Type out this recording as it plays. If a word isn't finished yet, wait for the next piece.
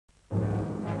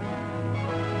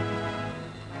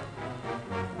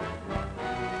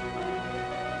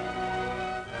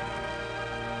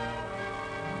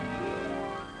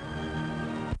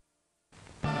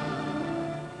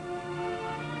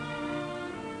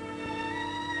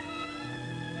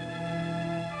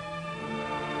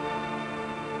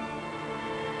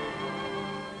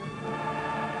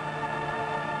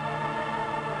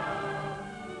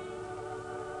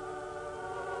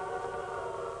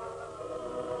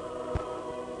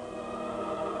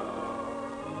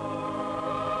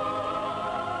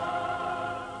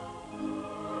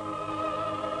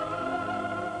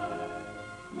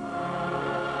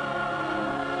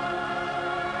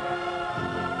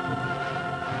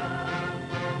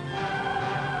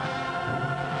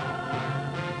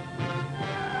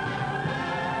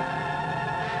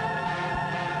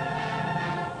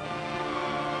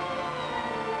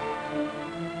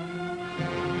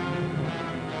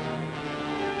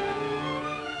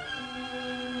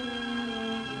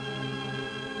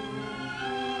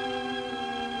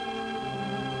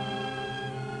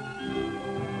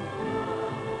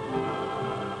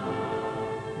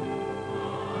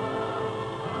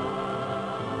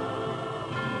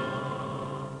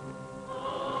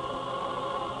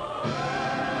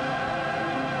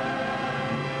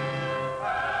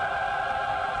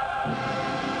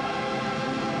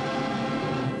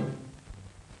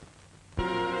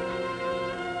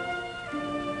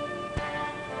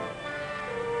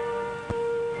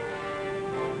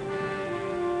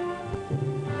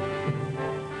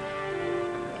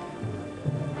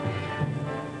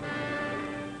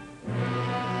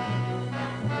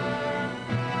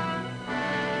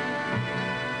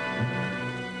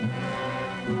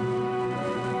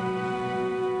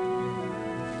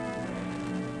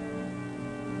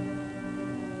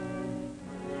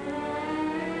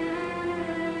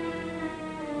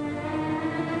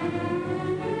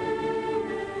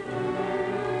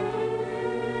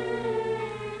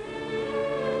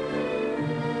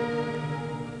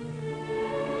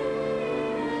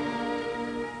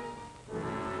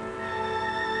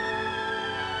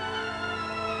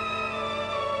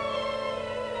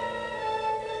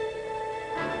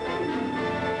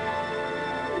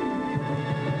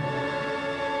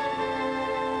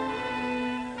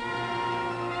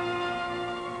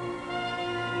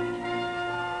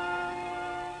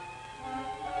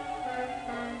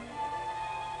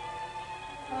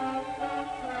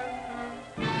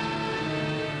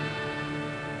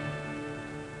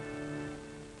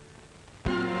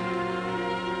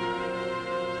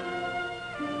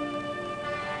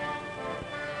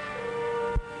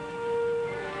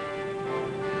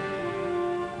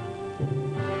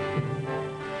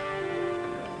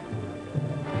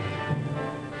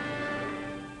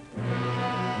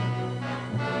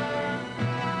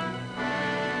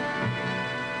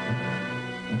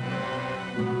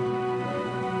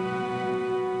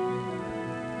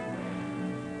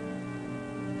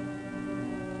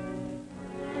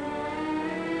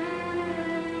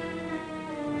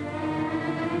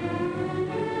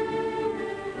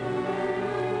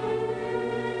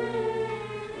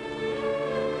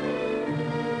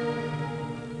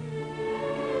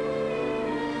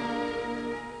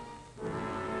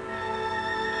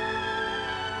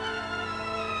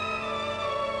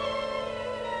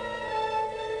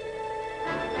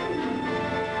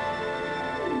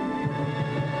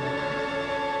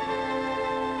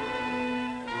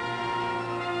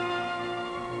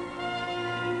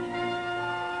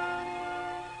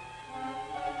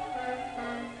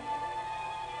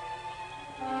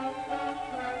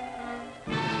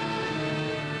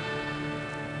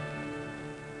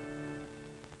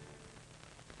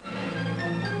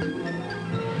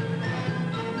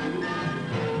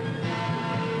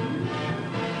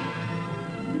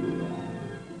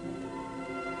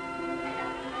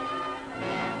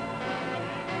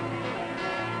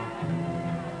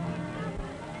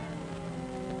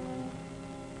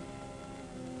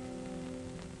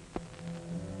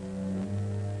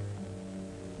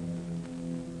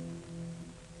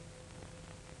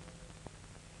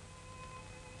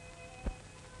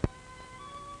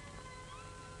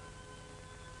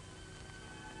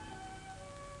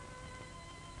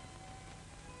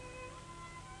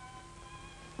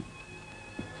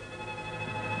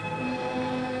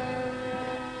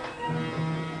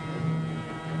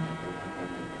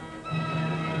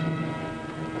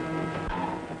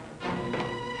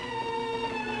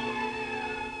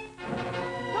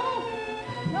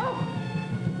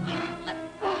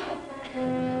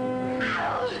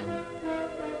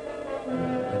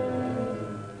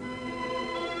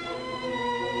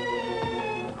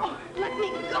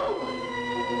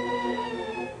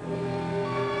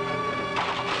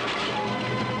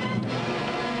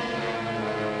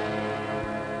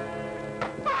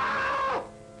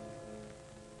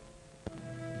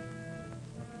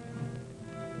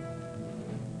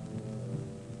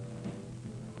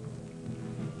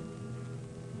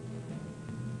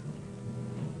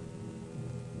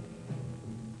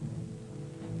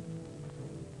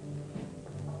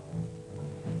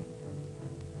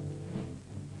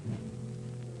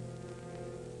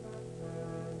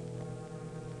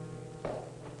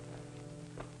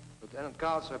Lieutenant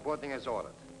Karls reporting as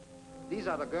ordered. These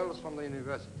are the girls from the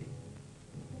university.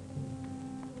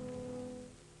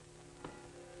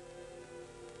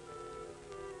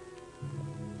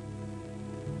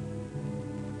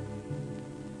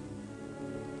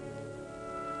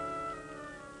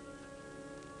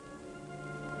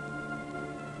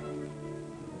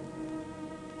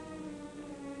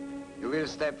 You will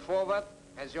step forward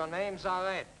as your names are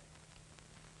read.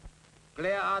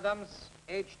 Claire Adams,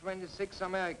 age 26,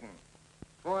 American.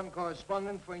 Foreign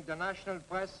correspondent for International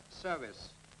Press Service.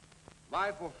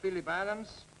 Wife of Philip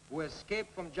Adams, who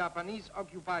escaped from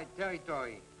Japanese-occupied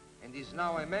territory and is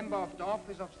now a member of the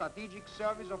Office of Strategic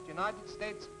Service of the United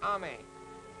States Army.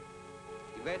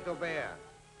 Yvette Aubert,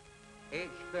 age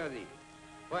 30,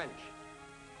 French.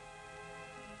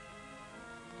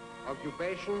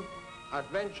 Occupation,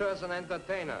 adventurers and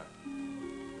entertainer.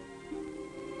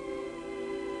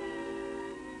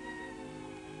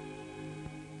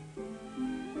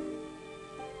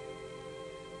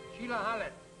 Sheila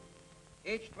Hallett,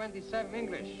 age 27,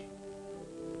 English.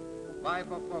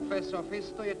 Wife of Professor of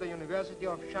History at the University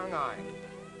of Shanghai.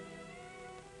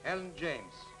 Ellen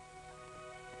James.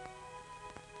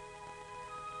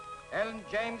 Ellen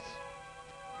James,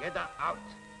 get her out.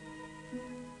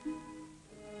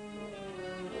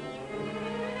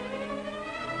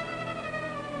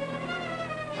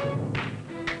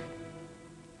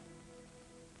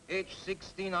 Age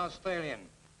 16, Australian,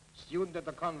 student at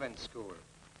the convent school.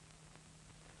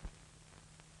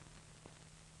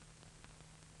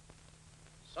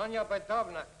 Sonia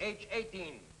Petrovna, age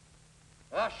 18,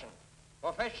 Russian,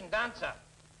 profession dancer.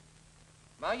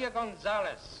 Maria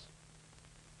Gonzalez,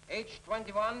 age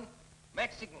 21,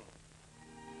 Mexican.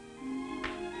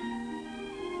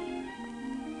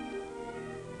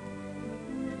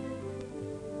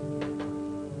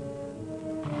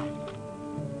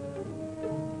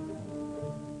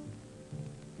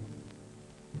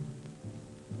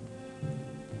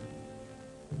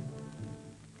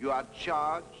 You are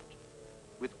charged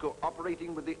with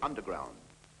cooperating with the underground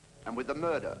and with the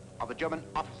murder of a German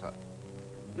officer.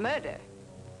 Murder?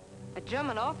 A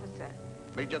German officer?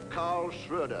 Major Karl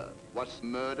Schroeder was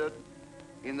murdered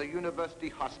in the university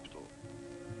hospital,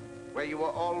 where you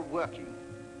were all working.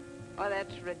 Oh,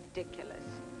 that's ridiculous.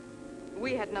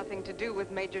 We had nothing to do with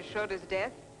Major Schroeder's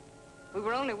death. We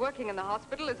were only working in the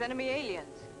hospital as enemy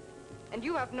aliens. And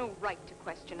you have no right to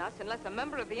question us unless a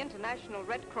member of the International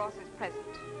Red Cross is present.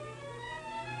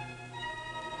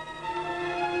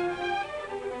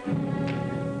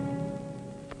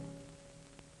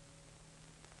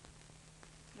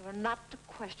 You are not to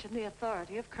question the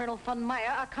authority of Colonel von Meyer,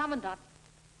 our commandant.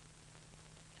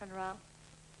 Turn around.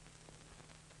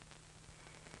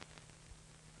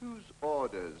 Whose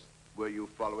orders were you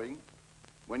following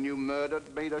when you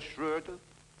murdered Major Schroeder?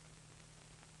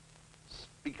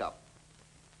 Speak up.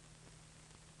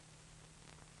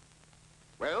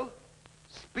 Well,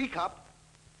 speak up.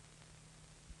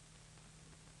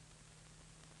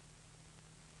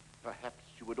 Perhaps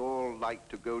you would all like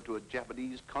to go to a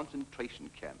Japanese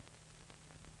concentration camp,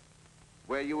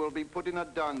 where you will be put in a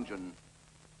dungeon,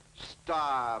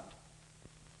 starved,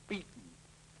 beaten.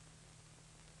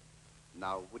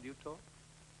 Now, would you talk?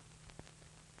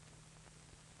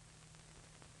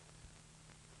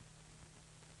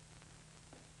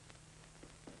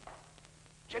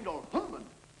 General Hullman!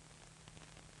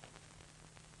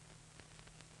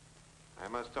 I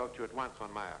must talk to you at once,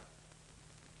 von Meyer.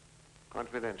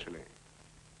 Confidentially.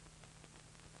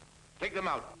 Take them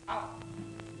out. Out.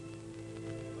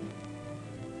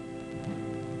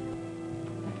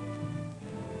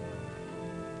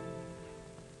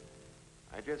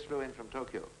 I just flew in from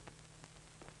Tokyo.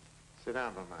 Sit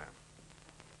down, von Meyer.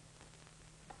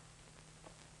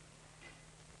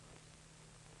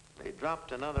 They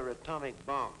dropped another atomic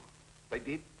bomb. They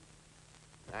did?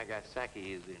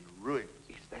 Nagasaki is in ruins.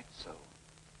 Is that so?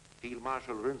 Field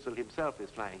Marshal Runzel himself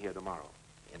is flying here tomorrow.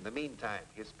 In the meantime,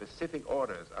 his specific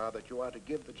orders are that you are to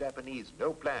give the Japanese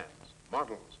no plans,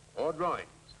 models, or drawings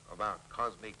of our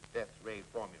cosmic death ray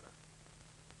formula.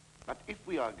 But if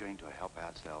we are going to help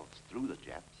ourselves through the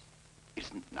Japs,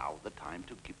 isn't now the time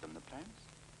to give them the plans?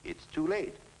 It's too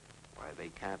late. Why, they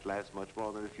can't last much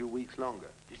more than a few weeks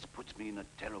longer. This puts me in a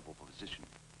terrible position.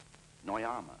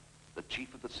 Noyama, the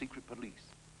chief of the secret police,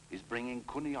 is bringing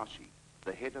Kuniyoshi,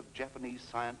 the head of Japanese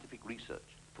scientific research,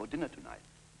 for dinner tonight.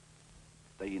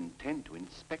 They intend to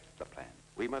inspect the plans.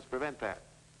 We must prevent that.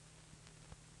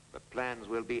 The plans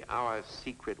will be our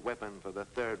secret weapon for the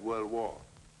Third World War.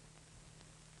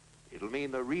 It'll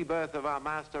mean the rebirth of our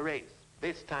master race.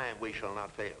 This time we shall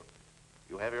not fail.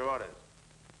 You have your orders.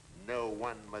 No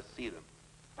one must see them.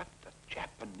 But the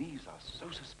Japanese are so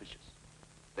suspicious.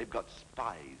 They've got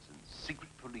spies and secret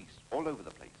police all over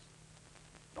the place.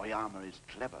 Noyama is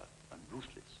clever and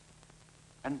ruthless.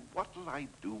 And what'll I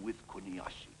do with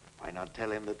Kuniyoshi? Why not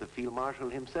tell him that the Field Marshal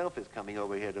himself is coming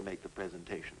over here to make the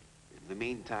presentation? In the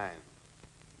meantime,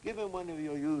 give him one of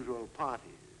your usual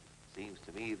parties. Seems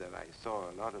to me that I saw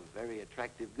a lot of very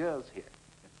attractive girls here.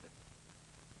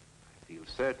 I feel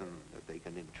certain that they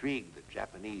can intrigue the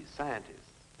Japanese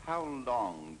scientists. How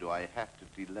long do I have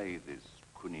to delay this,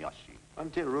 Kuniyoshi?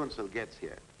 Until Runzel gets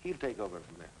here. He'll take over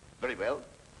from there. Very well.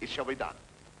 It shall be done.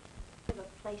 What kind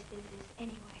of place is this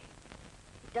anyway?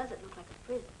 It doesn't look like a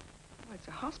prison. Oh, it's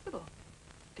a hospital.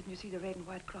 Didn't you see the red and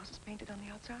white crosses painted on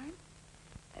the outside?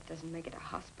 That doesn't make it a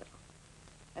hospital.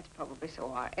 That's probably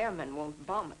so our airmen won't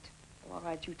bomb it. Oh, all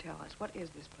right, you tell us. What is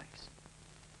this place?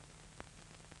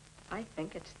 I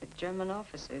think it's the German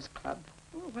Officers Club.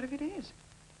 Oh, what if it is?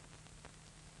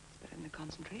 It's better than a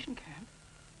concentration camp.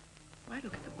 Why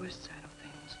look at the worst side of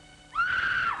things?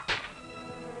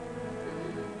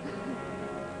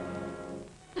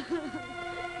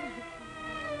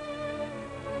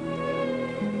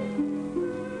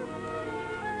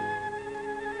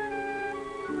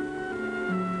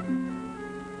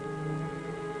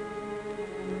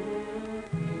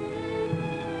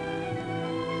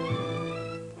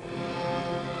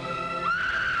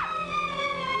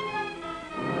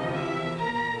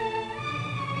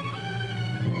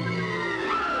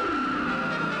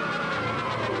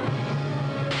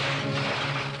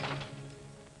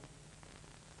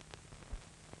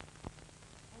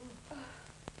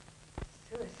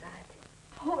 Suicide.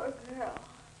 Poor girl.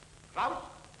 Klaus,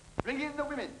 bring in the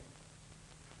women.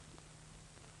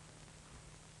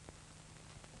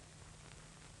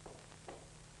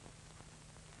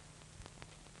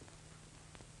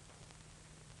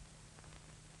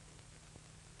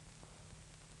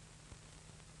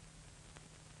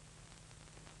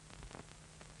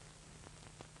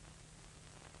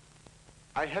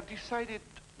 I have decided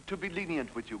to be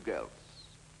lenient with you girls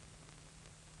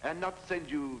and not send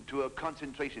you to a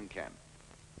concentration camp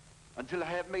until I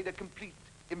have made a complete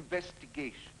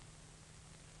investigation.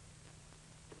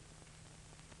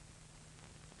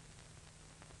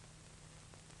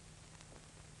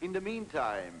 In the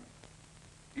meantime,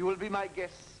 you will be my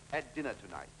guests at dinner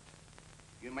tonight.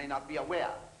 You may not be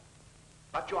aware,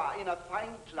 but you are in a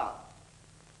fine club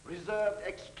reserved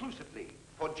exclusively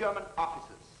for German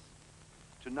officers.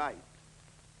 Tonight,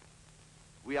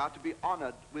 we are to be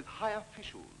honored with high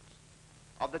officials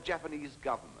of the Japanese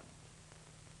government.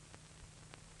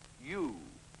 You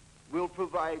will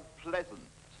provide pleasant,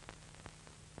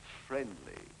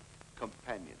 friendly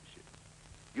companionship.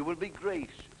 You will be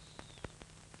gracious.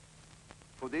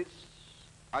 For this,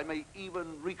 I may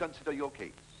even reconsider your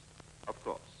case. Of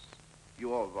course,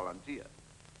 you all volunteer.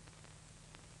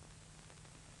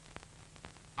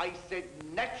 I said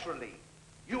naturally,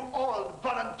 you all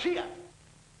volunteer.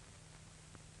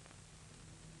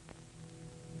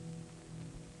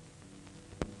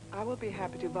 I will be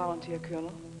happy to volunteer,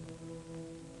 Colonel.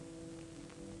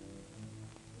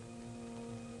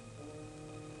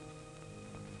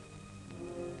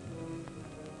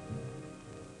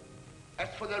 As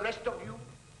for the rest of you,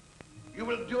 you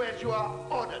will do as you are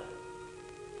ordered,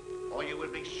 or you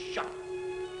will be shot.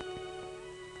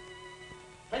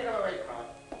 Take her away, crowd.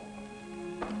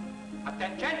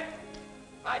 Attention!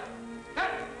 Right,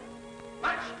 cut!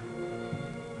 March!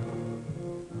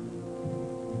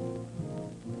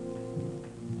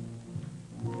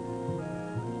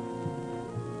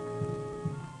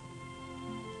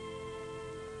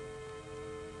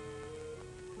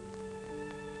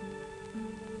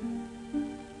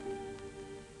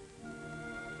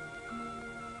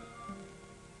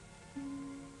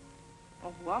 Au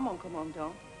revoir, mon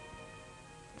commandant.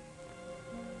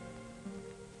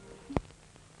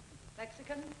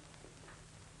 Mexican,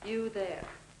 you there.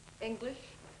 English,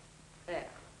 there.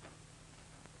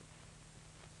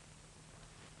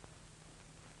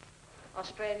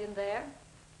 Australian there.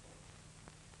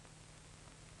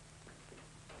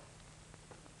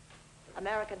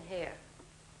 American here.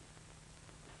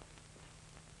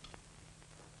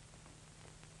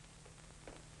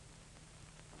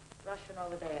 Russian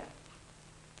over there.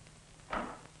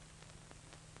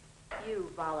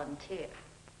 You volunteer.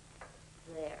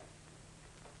 There.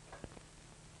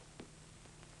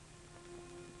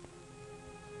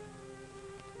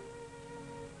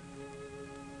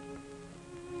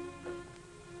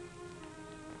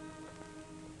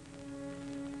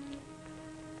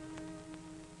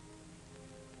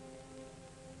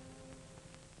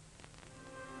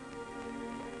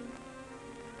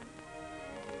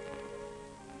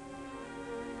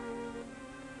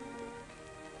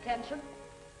 Attention.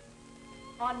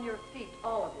 On your feet,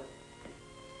 all of you.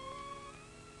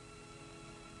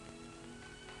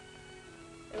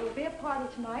 There will be a party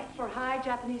tonight for high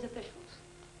Japanese officials.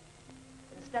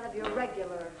 Instead of your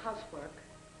regular housework,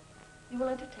 you will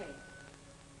entertain.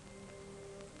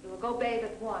 You will go bathe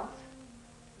at once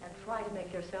and try to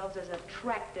make yourselves as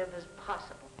attractive as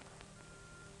possible.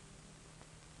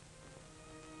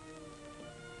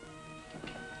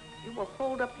 You will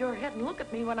hold up your head and look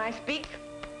at me when I speak.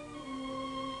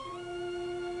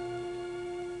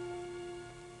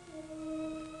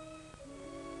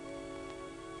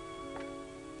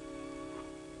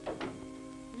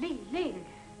 Li Ling.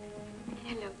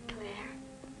 Hello, Claire.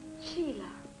 Sheila.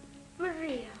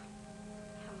 Maria.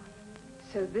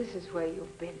 So this is where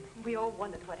you've been. We all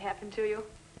wondered what happened to you.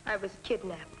 I was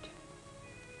kidnapped.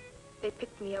 They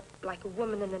picked me up like a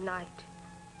woman in the night.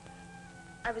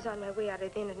 I was on my way out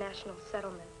of the international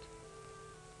settlement.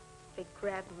 They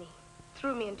grabbed me,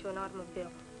 threw me into an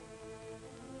automobile,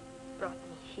 brought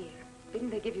me here.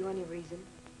 Didn't they give you any reason?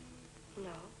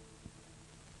 No.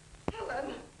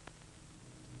 Helen!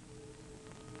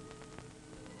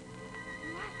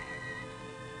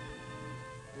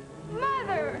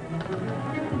 Mother!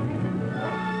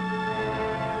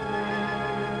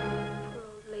 Poor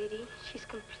old lady. She's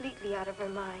completely out of her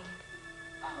mind.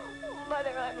 Oh,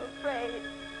 Mother, I'm afraid.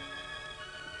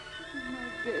 My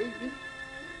baby.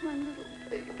 My little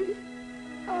baby.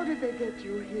 How did they get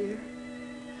you here?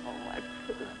 Oh, my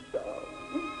poor dog.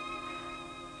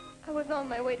 I was on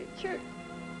my way to church.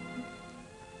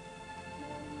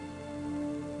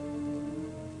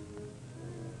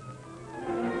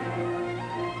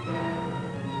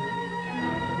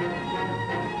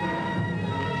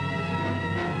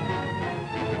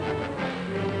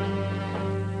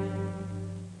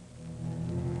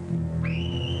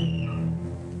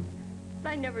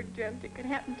 I never dreamt it could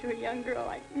happen to a young girl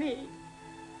like me.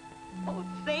 Oh,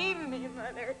 save me,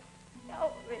 Mother.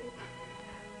 Help me.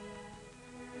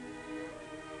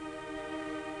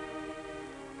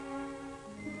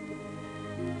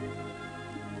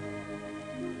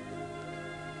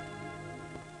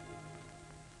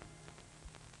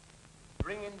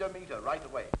 Bring in Demeter right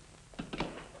away.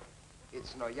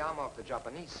 It's Noyama of the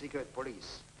Japanese secret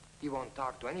police. He won't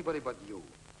talk to anybody but you.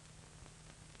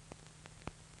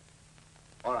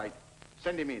 All right,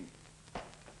 send him in.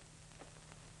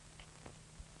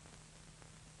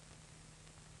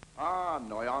 Ah,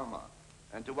 Noyama.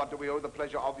 And to what do we owe the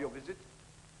pleasure of your visit?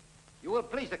 You will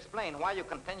please explain why you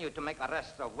continue to make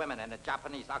arrests of women in a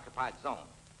Japanese-occupied zone.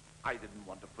 I didn't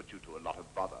want to put you to a lot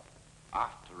of bother.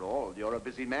 After all, you're a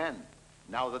busy man,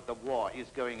 now that the war is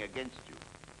going against you.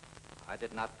 I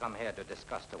did not come here to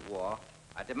discuss the war.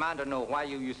 I demand to know why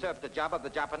you usurped the job of the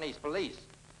Japanese police.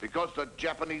 Because the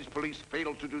Japanese police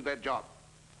failed to do their job.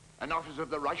 An officer of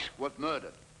the Reich was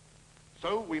murdered.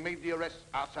 So we made the arrest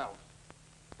ourselves.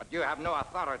 But you have no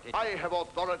authority. I have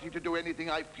authority to do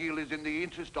anything I feel is in the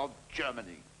interest of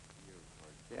Germany. You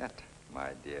forget,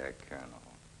 my dear Colonel.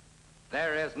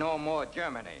 There is no more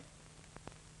Germany.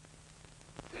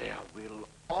 There will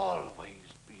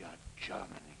always be a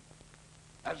Germany.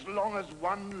 As long as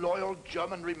one loyal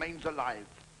German remains alive.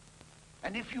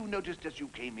 And if you noticed as you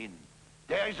came in,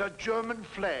 there is a German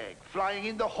flag flying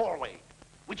in the hallway,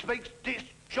 which makes this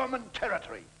German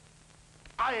territory.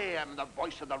 I am the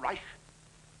voice of the Reich.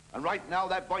 And right now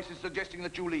that voice is suggesting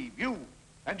that you leave, you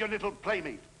and your little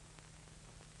playmate.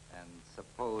 And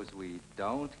suppose we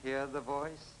don't hear the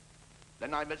voice?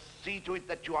 Then I must see to it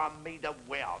that you are made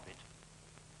aware of it.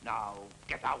 Now,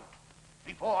 get out,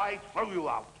 before I throw you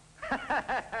out.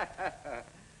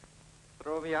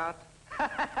 Throw me out?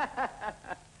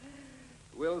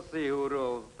 We'll see who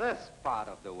rules this part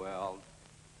of the world.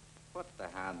 Put the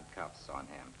handcuffs on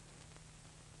him.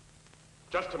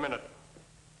 Just a minute.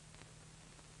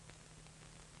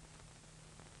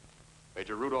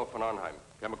 Major Rudolph von Arnheim,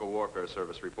 Chemical Warfare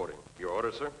Service reporting. Your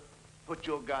order, sir? Put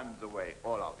your guns away,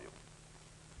 all of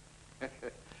you.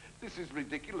 This is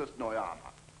ridiculous,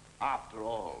 Noyama. After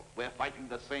all, we're fighting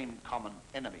the same common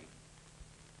enemy.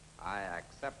 I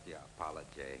accept your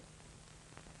apology.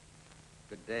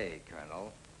 Good day,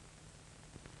 Colonel.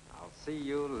 I'll see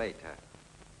you later.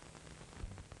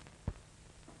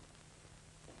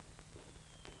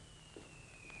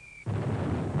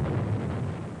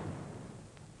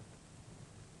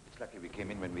 It's lucky we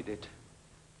came in when we did.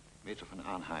 Major von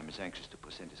Arnheim is anxious to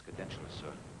present his credentials,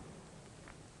 sir.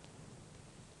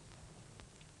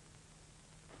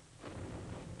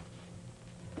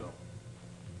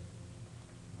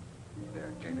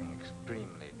 They're getting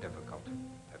extremely difficult.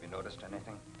 Have you noticed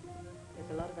anything? There's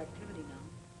a lot of activity now.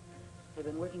 They've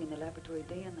been working in the laboratory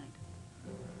day and night.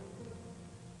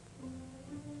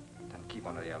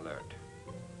 very alert.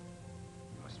 You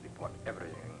must report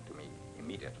everything to me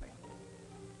immediately.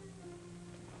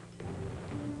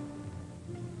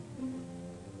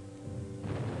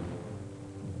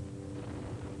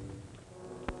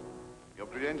 Your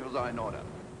credentials are in order.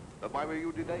 But why were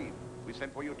you delayed? We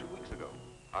sent for you 2 weeks ago.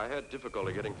 I had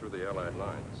difficulty getting through the Allied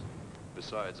lines.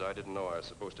 Besides, I didn't know I was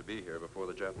supposed to be here before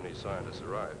the Japanese scientists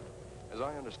arrived. As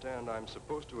I understand, I'm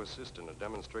supposed to assist in a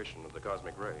demonstration of the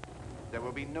cosmic ray. There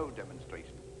will be no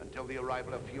demonstration until the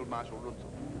arrival of Field Marshal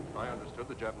Runzel. I understood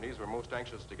the Japanese were most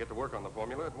anxious to get to work on the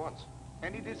formula at once.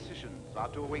 Any decisions are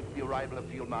to await the arrival of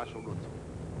Field Marshal Runzel.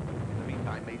 In the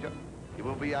meantime, Major, it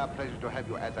will be our pleasure to have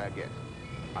you as our guest.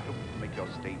 I hope to make your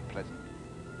stay pleasant.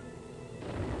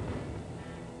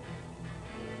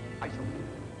 Isel.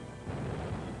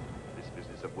 This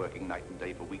business of working night and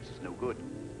day for weeks is no good.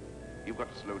 You've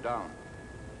got to slow down.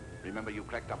 Remember, you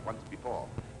cracked up once before.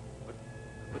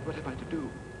 But what am I to do?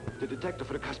 The detector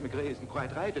for the cosmic ray isn't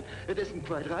quite right. It isn't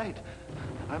quite right.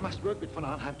 I must work with von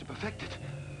Arnheim to perfect it.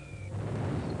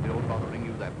 Still bothering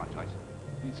you that much, Isel?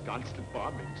 These constant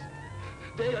bombings.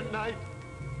 Day and night.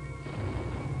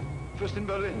 First in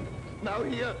Berlin, now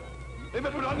here. If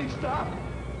it would only stop!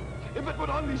 If it would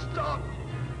only stop!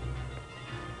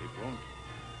 It won't.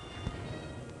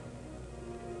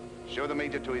 Show the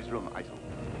Major to his room, Isel.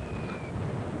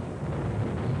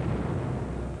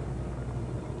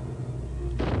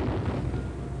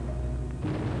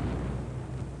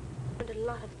 A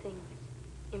lot of things.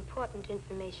 Important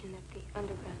information that the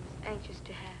underground is anxious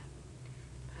to have.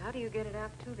 How do you get it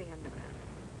out to the underground?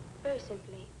 Very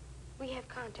simply, we have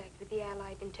contact with the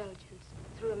Allied intelligence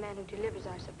through a man who delivers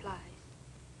our supplies.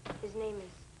 His name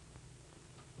is...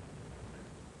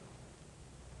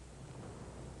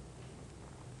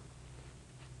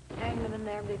 Hang them in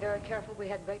there and be very careful. We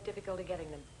had great difficulty getting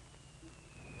them.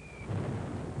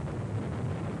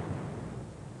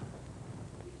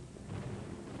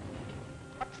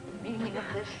 What's the meaning of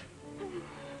this?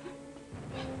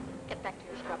 Get back to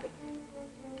your scrubbing.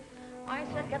 I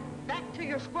said get back to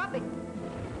your scrubbing.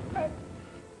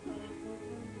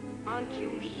 Aren't you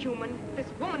human? This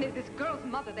woman is this girl's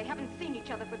mother. They haven't seen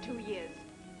each other for 2 years.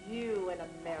 You in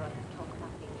America talk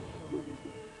about being human.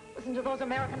 Listen to those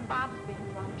American bombs being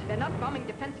dropped. They're not bombing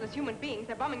defenseless human beings.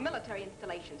 They're bombing military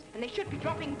installations. And they should be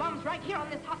dropping bombs right here on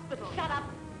this hospital. Shut up.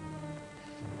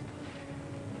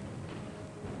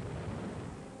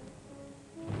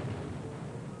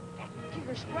 Back to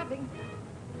your scrubbing.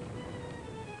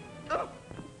 Oh.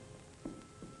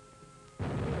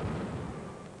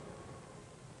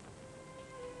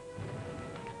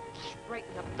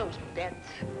 Straighten up those beds.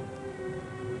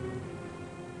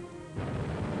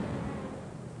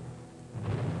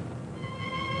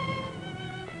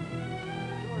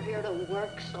 You're here to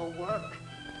work, so work.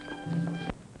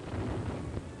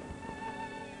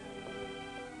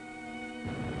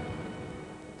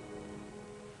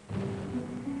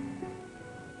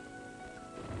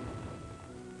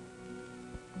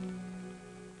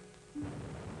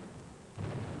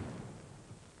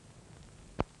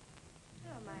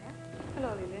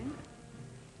 Hello, Lillian.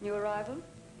 New arrival?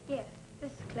 Yes,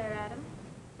 this is Claire Adams.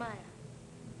 Maya.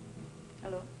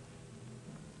 Hello.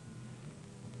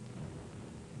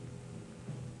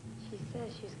 She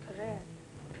says she's Korean.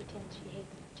 Pretends she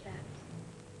hates the Japs.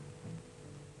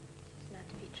 She's not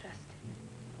to be trusted.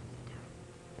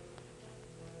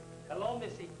 Hello,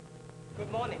 Missy.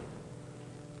 Good morning.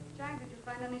 Jack, did you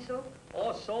find any soap?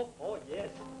 Oh, soap? Oh, yes.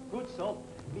 Good soap.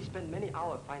 We spent many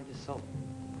hours finding this soap.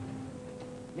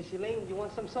 Missy Lane, you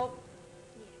want some soap?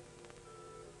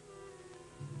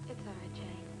 It's all right,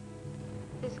 Jane.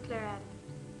 This is Claire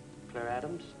Adams. Claire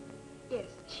Adams? Yes,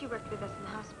 she worked with us in the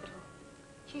hospital.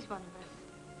 She's one of us.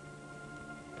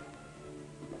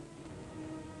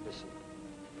 Listen.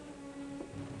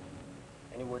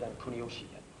 Any word on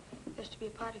Kuniyoshi yet? There's to be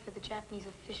a party for the Japanese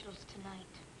officials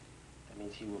tonight. That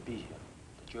means he will be here.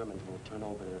 The Germans will turn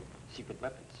over their secret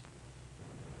weapons.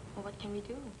 Well, what can we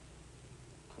do?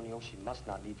 Kuniyoshi must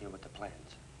not leave here with the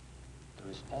plans.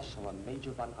 There is also a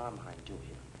Major von Arnheim due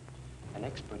here, an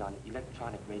expert on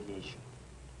electronic radiation.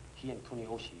 He and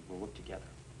Kuniyoshi will work together.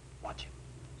 Watch him.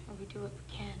 Well, we do what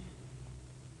we can.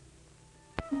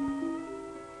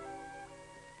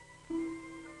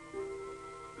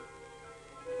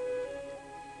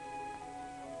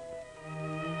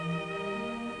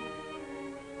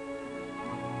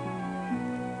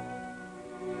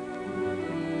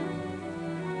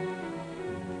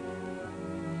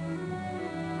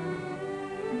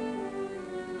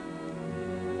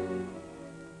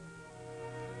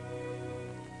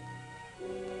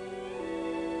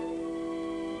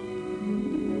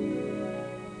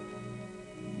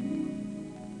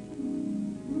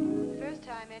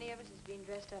 time any of us has been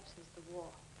dressed up since the war.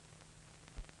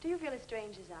 Do you feel as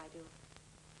strange as I do?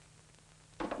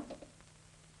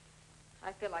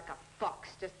 I feel like a fox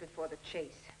just before the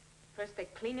chase. First they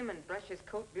clean him and brush his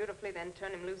coat beautifully, then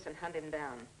turn him loose and hunt him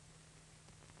down.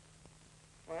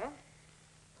 Well,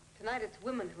 tonight it's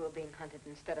women who are being hunted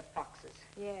instead of foxes.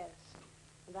 Yes.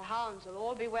 And the hounds will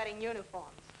all be wearing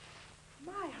uniforms.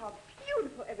 My, how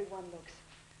beautiful everyone looks.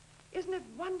 Isn't it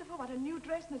wonderful what a new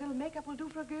dress and a little makeup will do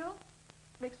for a girl?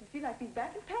 Makes me feel like being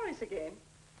back in Paris again.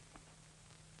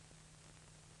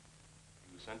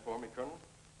 You sent for me, Colonel?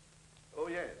 Oh,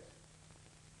 yes.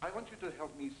 I want you to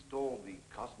help me stall the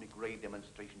cosmic ray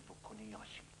demonstration for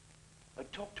Kuniyoshi.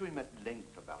 Talk to him at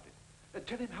length about it.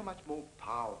 Tell him how much more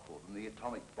powerful than the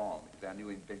atomic bomb is our new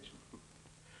invention.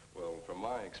 Well, from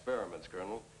my experiments,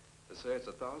 Colonel, to say it's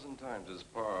 1,000 times as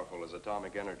powerful as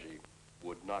atomic energy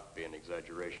would not be an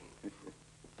exaggeration.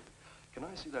 Can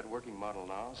I see that working model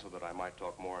now so that I might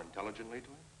talk more intelligently to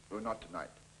him? Oh, not tonight.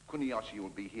 Kuniyoshi will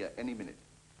be here any minute.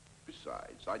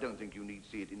 Besides, I don't think you need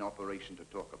see it in operation to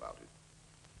talk about it.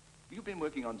 You've been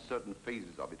working on certain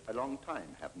phases of it a long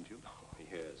time, haven't you? Oh,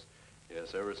 yes.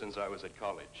 Yes, ever since I was at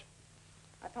college.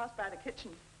 I passed by the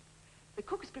kitchen. The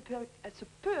cook has prepared a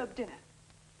superb dinner.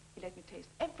 He let me taste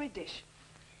every dish.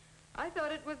 I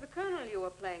thought it was the Colonel you were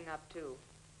playing up to.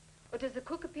 Or does the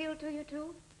cook appeal to you,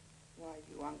 too? Why,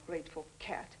 you ungrateful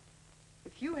cat.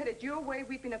 If you had it your way,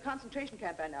 we'd be in a concentration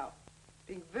camp by now.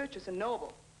 Being virtuous and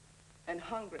noble. And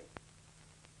hungry.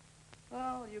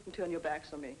 Well, you can turn your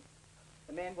backs on me.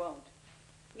 The man won't.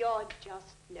 You're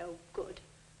just no good.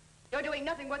 You're doing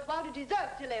nothing worthwhile to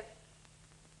deserve to live.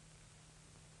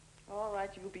 All right,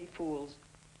 you be fools.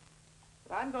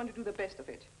 But I'm going to do the best of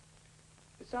it.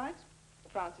 Besides,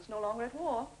 France is no longer at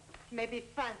war. Maybe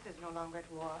France is no longer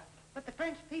at war, but the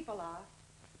French people are.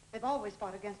 They've always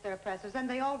fought against their oppressors, and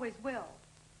they always will.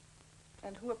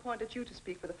 And who appointed you to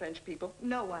speak for the French people?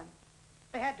 No one.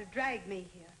 They had to drag me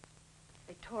here.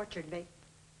 They tortured me.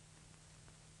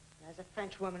 As a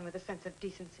French woman with a sense of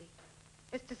decency,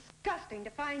 it's disgusting to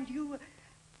find you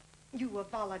a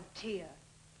volunteer.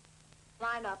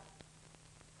 Line up.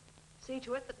 See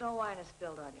to it that no wine is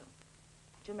spilled on you.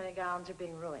 Too many gowns are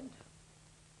being ruined.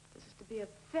 This is to be a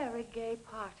very gay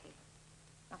party,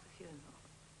 not a funeral.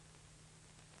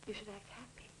 You should act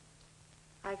happy.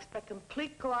 I expect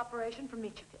complete cooperation from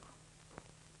each of you.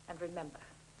 And remember,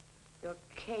 you're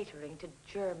catering to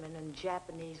German and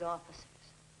Japanese officers.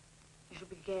 You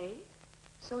should be gay,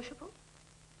 sociable,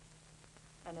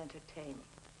 and entertaining.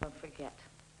 Don't forget,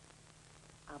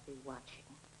 I'll be watching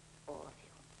all of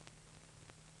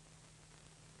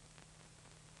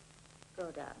you.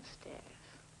 Go downstairs.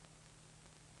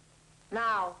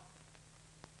 Now.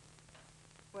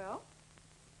 Well,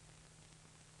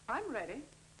 I'm ready.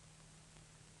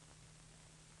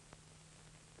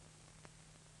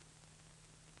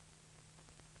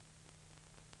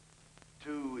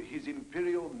 To His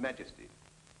Imperial Majesty.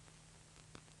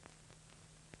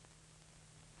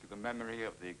 To the memory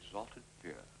of the exalted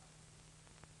Führer,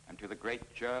 and to the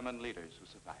great German leaders who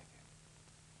survived him.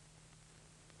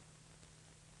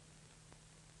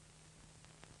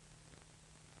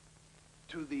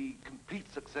 To the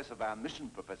complete success of our mission,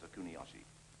 Professor Kuniyoshi.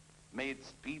 May it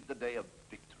speed the day of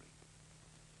victory.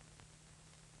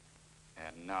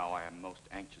 And now I am most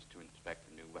anxious to inspect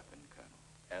the new weapon, Colonel.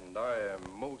 And I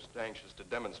am most anxious to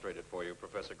demonstrate it for you,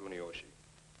 Professor Kuniyoshi.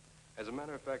 As a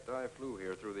matter of fact, I flew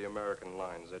here through the American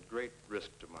lines at great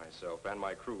risk to myself and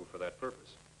my crew for that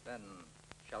purpose. Then,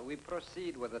 shall we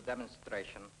proceed with the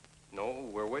demonstration? No,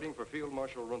 we're waiting for Field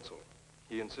Marshal Runzel.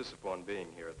 He insists upon being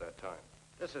here at that time.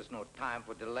 This is no time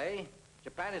for delay.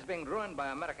 Japan is being ruined by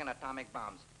American atomic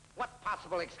bombs. What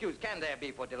possible excuse can there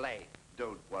be for delay?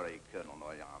 Don't worry, Colonel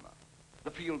Noyama. The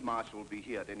Field Marshal will be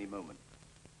here at any moment.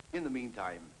 In the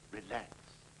meantime, relax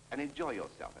and enjoy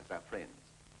yourself as our friends.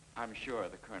 I'm sure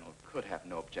the Colonel could have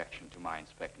no objection to my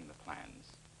inspecting the plans.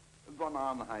 Von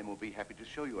Arnheim will be happy to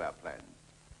show you our plans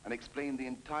and explain the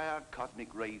entire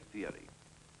cosmic ray theory.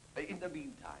 In the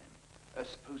meantime,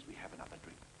 suppose we have another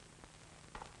drink.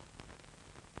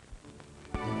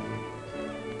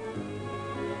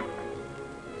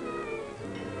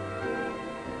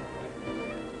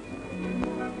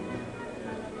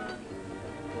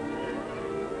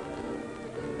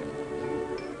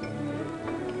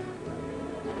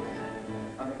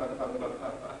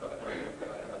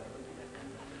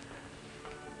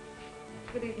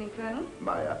 Good evening, Colonel.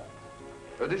 Maya.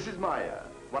 This is Maya,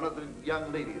 one of the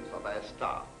young ladies of our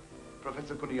staff.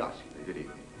 Professor Kuniyoshi. Good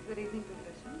evening. Good evening,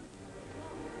 Professor.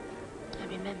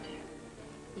 And remember,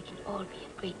 we can all be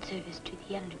of great service to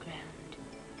the underground.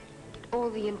 Get all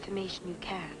the information you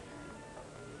can.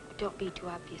 Don't be too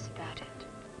obvious about it.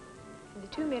 And the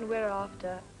two men we're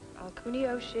after are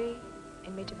Kuniyoshi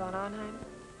and Major von Arnheim.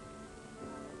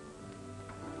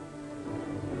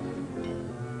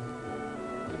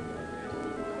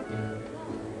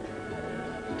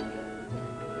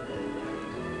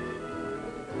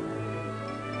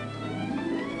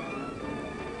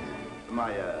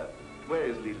 Maya, where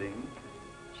is Li Ling?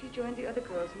 She joined the other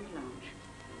girls in the lounge.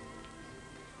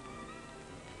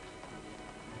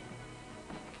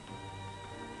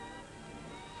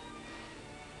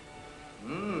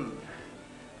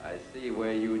 I see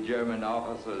where you German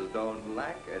officers don't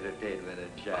lack entertainment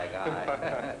in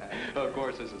Shanghai. Of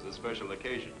course, this is a special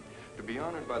occasion. To be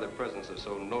honored by the presence of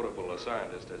so notable a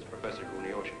scientist as Professor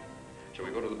Kuniyoshi. Shall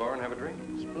we go to the bar and have a drink?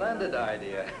 Splendid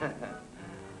idea.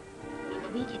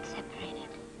 If we get separated,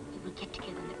 we will get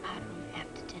together in the pot room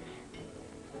after dinner.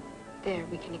 There,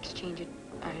 we can exchange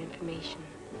our information.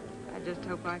 I just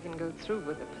hope I can go through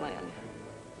with the plan.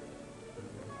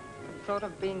 The thought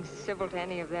of being civil to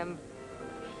any of them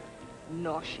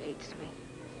nauseates me.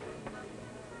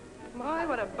 My,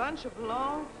 what a bunch of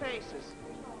long faces.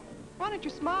 Why don't you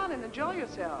smile and enjoy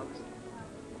yourselves?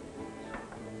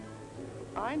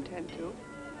 I intend to.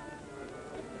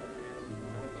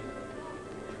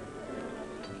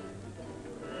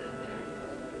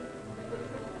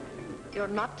 You're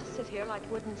not to sit here like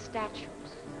wooden statues.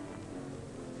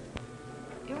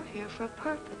 You're here for a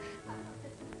purpose.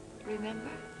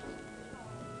 Remember?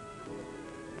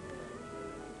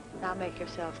 Now make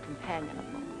yourselves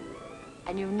companionable.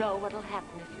 And you know what'll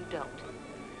happen if you don't.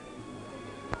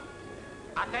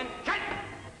 Attention!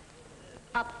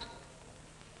 Up.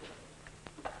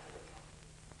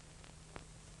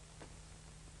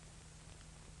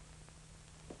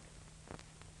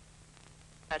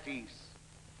 At ease.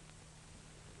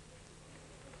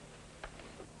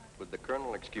 Would the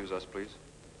Colonel excuse us, please?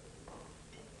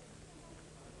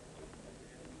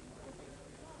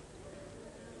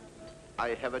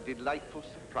 I have a delightful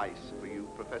surprise for you,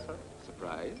 Professor.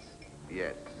 Surprise?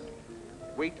 Yes.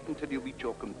 Wait until you meet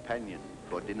your companion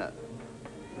for dinner.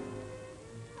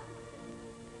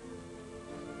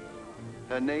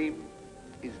 Her name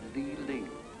is Li Ling.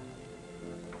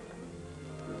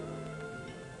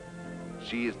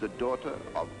 She is the daughter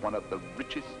of one of the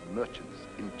richest merchants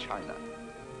in China.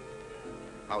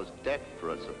 How's that for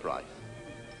a surprise?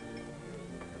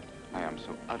 I am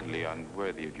so utterly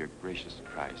unworthy of your gracious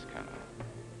prize, Colonel.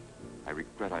 I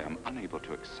regret I am unable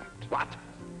to accept. What?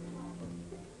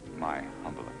 My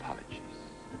humble apologies.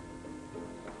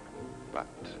 But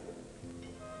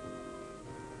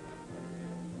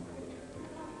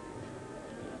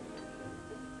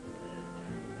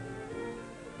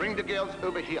bring the girls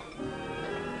over here.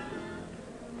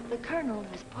 The Colonel and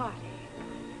his party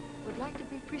would like to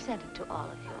be presented to all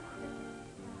of you.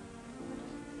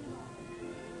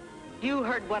 You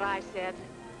heard what I said.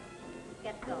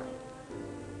 Get going.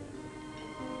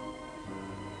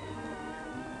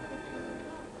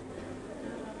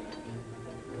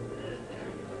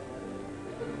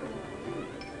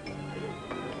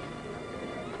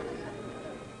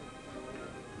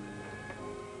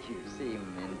 You seem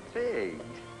intrigued.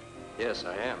 Yes,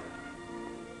 I am.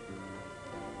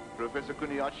 Professor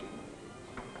Kuniyoshi,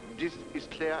 this is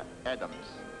Claire Adams,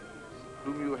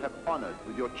 whom you have honored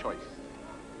with your choice.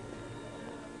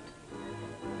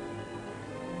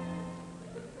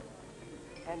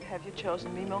 And have you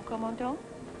chosen me, mon commandant?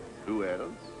 Who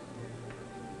else?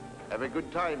 Have a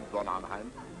good time, von Arnheim.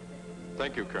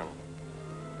 Thank you, Colonel.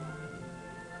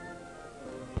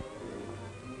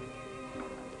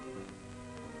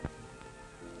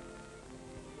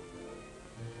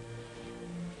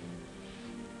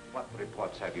 What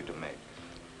reports have you to make?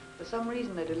 For some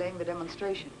reason, they're delaying the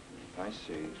demonstration. I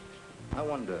see. I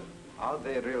wonder, are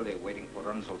they really waiting for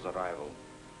Runzel's arrival?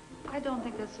 I don't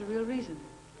think that's the real reason.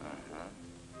 Uh-huh.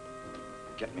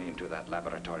 Get me into that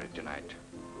laboratory tonight.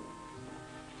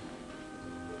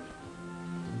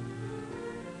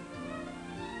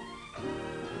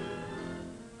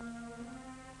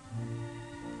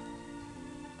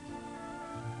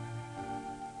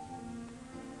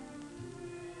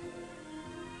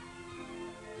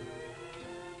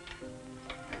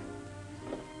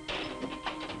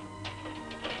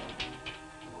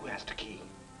 Who has the key?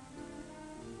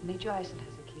 Major Eisen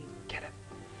has the key. Get it.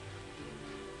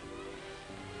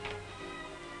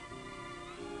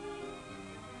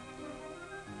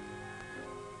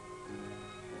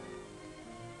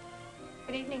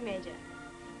 Good evening, Major.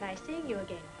 Nice seeing you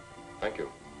again. Thank you.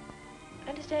 I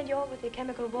understand you're with the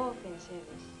Chemical Warfare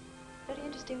Service. Very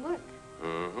interesting work.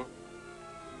 Mm-hmm.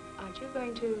 Aren't you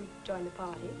going to join the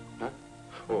party? Huh?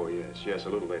 Oh, yes, a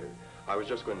little later. I was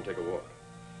just going to take a walk.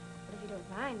 But if you don't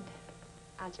mind,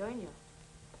 I'll join you.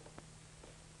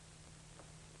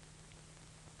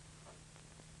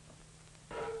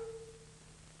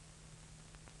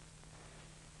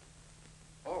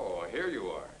 Oh, here you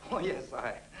are. Oh, yes,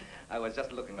 I was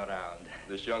just looking around.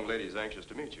 This young lady's anxious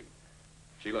to meet you.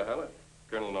 Sheila Heller,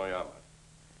 Colonel Noyama.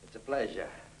 It's a pleasure.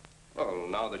 Well,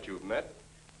 now that you've met,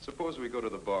 suppose we go to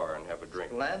the bar and have a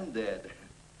drink. Splendid.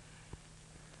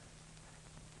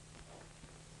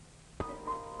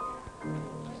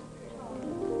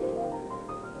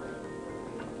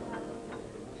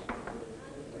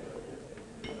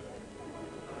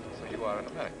 So you are an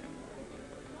American.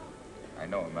 I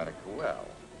know America well.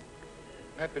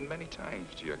 I've been many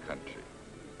times to your country.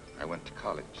 I went to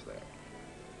college there.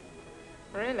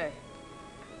 Really?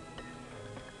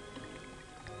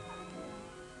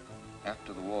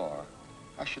 After the war,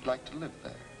 I should like to live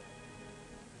there.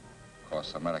 Of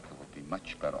course, America would be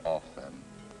much better off then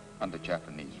under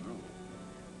Japanese rule.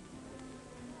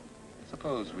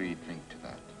 Suppose we drink to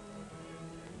that.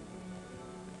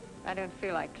 I don't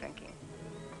feel like drinking.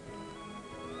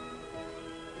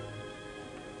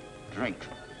 Drink.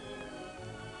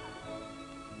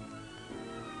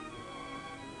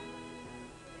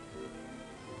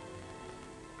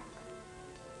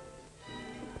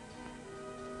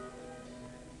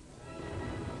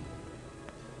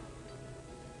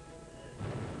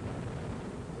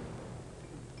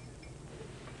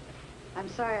 I'm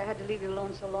sorry I had to leave you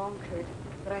alone so long, Kurt,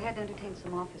 but I had to entertain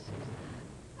some officers.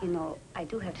 You know, I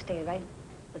do have to stay right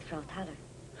with Frau Thaler.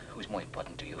 Who's more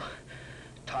important to you?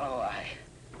 Tala or I?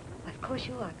 Of course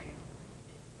you are, Kurt.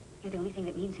 You're the only thing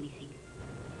that means anything.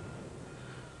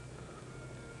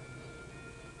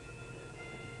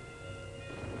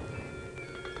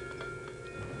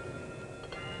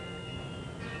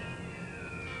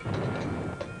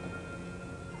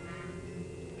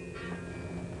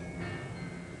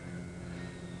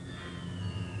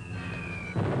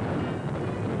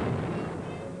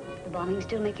 The bombing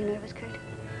still make you nervous, Kurt?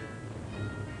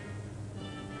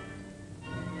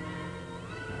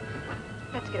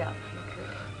 Let's get out of here,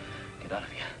 Kurt. Get out of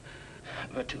here.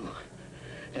 Where to?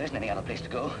 There isn't any other place to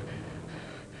go.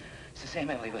 It's the same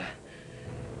everywhere.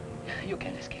 You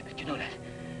can't escape it, you know that.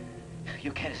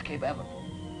 You can't escape ever.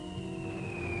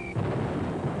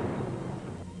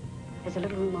 There's a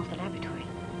little room off the laboratory.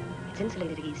 It's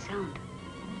insulated against sound.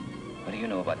 What do you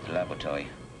know about the laboratory?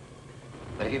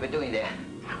 What have you been doing there?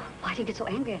 Why do you get so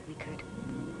angry at me, Kurt?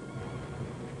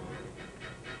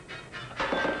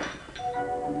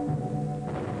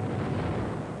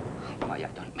 Why, I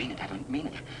don't mean it. I don't mean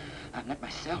it. I'm not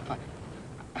myself.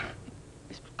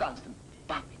 This constant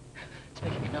bombing. It's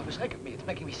making me nervous. Look at me. It's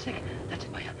making me sick. That's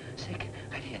it, Maya. Sick.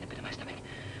 Right here in the pit of my stomach.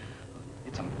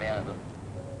 It's unbearable.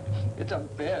 It's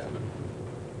unbearable.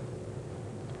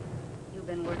 You've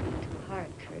been working too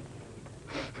hard, Kurt.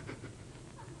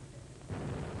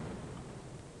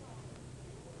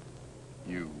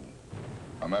 You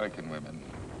American women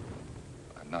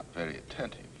are not very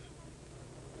attentive.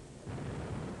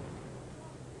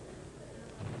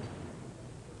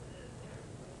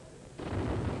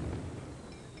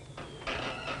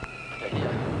 They're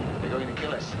here. They're going to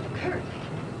kill us. Kurt!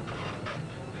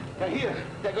 They're here.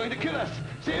 They're going to kill us.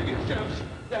 Save yourselves.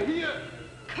 They're here.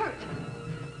 Kurt!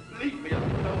 Leave me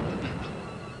alone.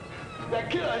 They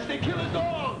kill us. They kill us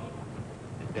all.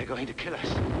 They're going to kill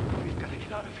us. We've got to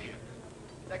get out of here.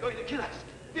 They're going to kill us.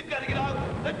 We've got to get out.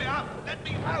 Let me out. Let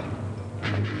me out.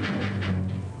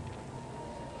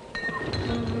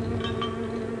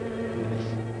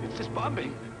 It's this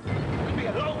bombing. Leave me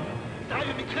alone. It's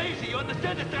driving me crazy. You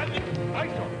understand? It's driving me...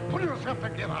 Aisha, pull yourself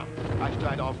together. I've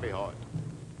tried awfully hard.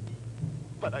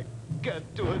 But I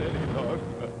can't do it any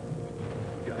longer.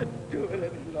 Can't do it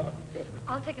any longer.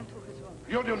 I'll take him to his room.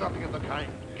 You'll do nothing of the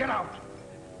kind. Get out.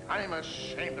 I'm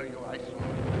ashamed of you,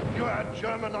 Iceland. You are a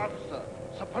German officer,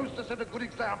 supposed to set a good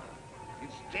example.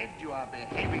 Instead, you are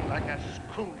behaving like a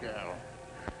schoolgirl.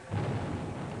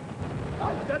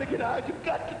 I've got to get out. You've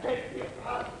got to take me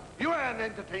out. You are an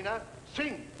entertainer.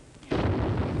 Sing. Do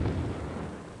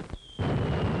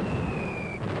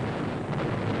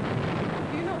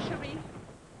you know Cherie?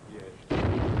 Yes. May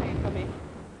I come in?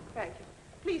 Thank you.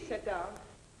 Please sit down.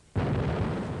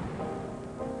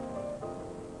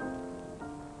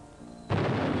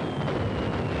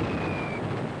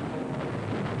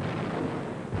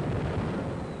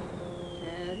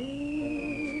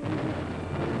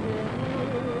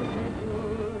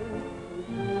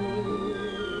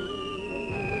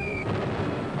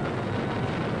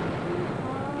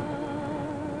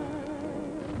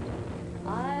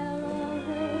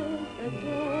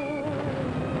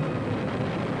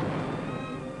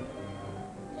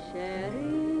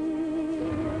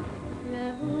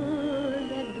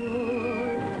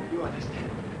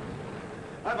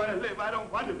 live. I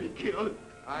don't want to be killed.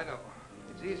 I know.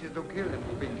 It's easier to kill than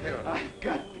to be killed. I've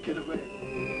got to get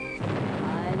away.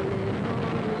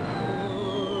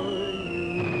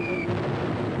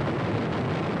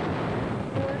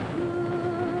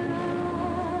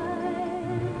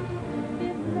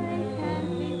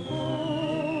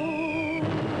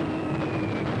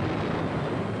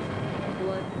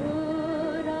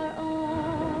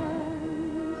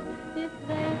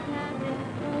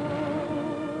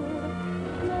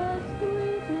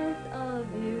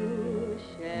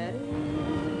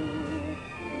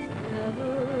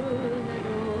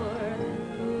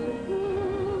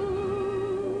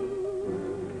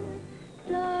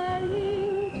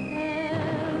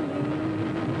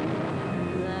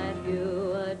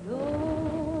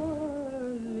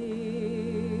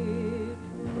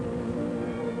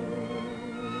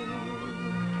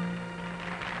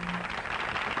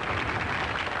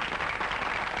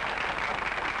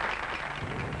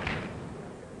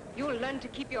 You'll learn to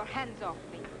keep your hands off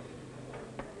me.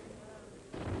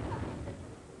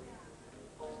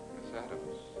 Miss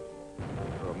Adams,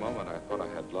 for a moment I thought I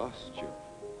had lost you.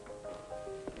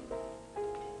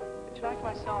 Did you like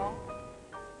my song?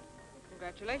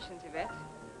 Congratulations, Yvette.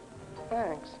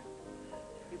 Thanks.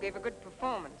 You gave a good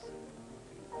performance.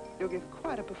 You'll give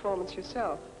quite a performance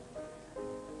yourself.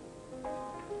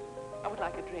 I would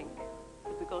like a drink.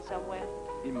 Could we go somewhere?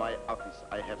 In my office,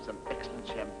 I have some excellent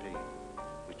champagne,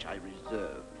 which I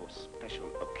reserve for special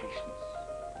occasions.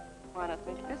 Why not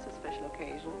make this a special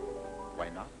occasion? Why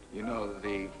not? You know,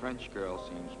 the French girl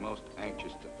seems most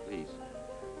anxious to please.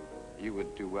 You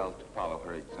would do well to follow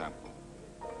her example.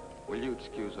 Will you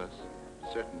excuse us?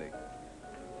 Certainly.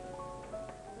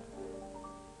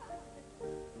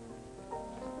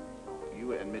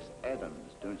 You and Miss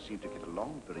Adams don't seem to get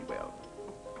along very well.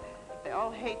 They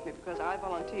all hate me because I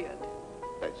volunteered.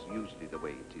 That's usually the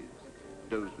way it is.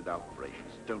 Those without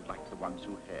brains don't like the ones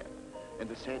who have. And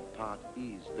the sad part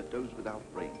is that those without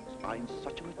brains are in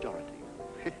such a majority.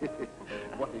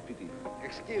 What if it is?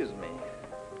 Excuse me.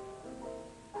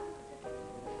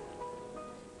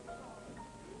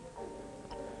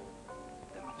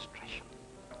 Demonstration.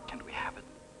 Can we have it?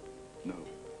 No.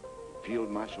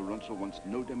 Field Marshal Runsell wants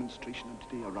no demonstration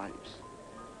until he arrives.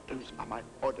 Those are my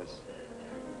orders.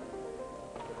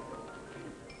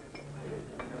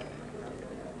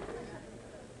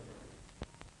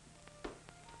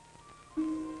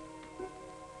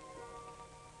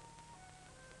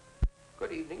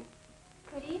 Good evening.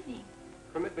 Good evening.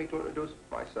 Permit me to introduce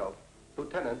myself,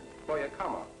 Lieutenant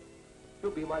Koyakama.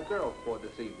 You'll be my girl for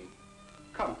this evening.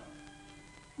 Come,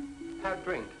 have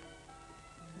drink.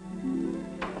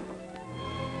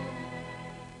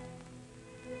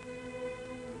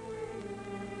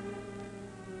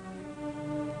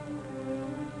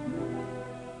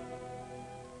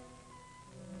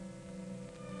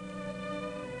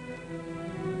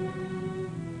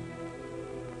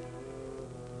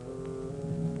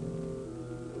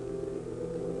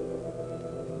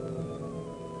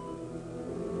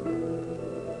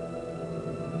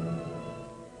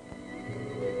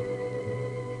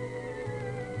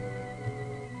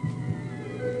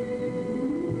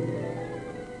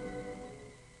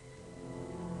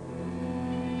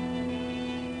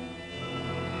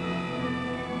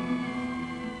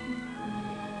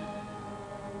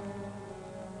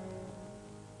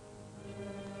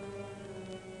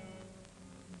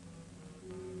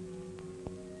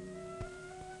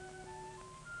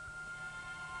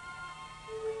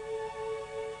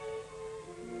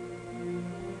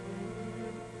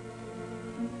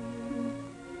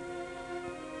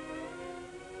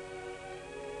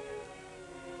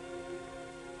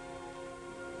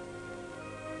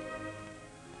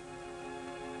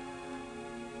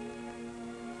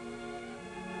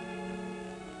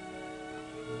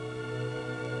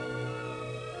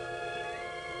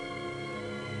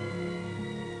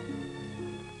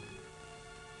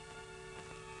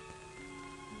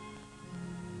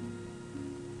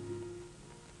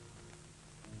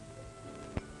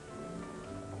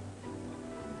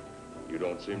 You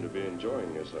don't seem to be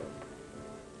enjoying yourself.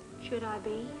 Should I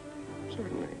be?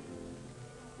 Certainly.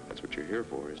 That's what you're here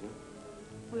for, isn't it?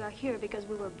 We are here because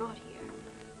we were brought here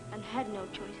and had no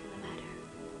choice in the matter.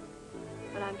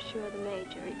 But I'm sure the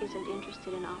Major isn't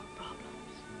interested in our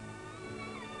problems.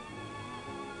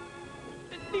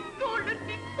 Let me go, let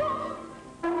me go!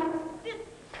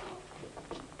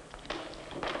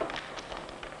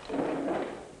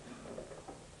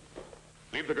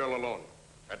 Leave the girl alone.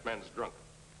 That man's drunk.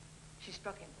 She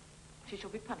struck him. She shall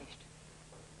be punished.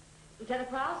 Lieutenant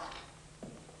Klaus?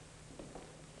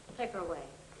 Take her away.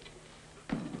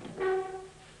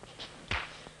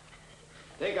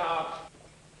 Take out.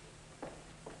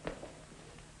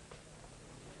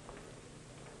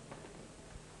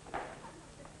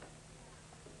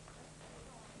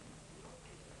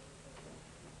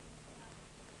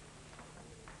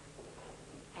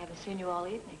 Haven't seen you all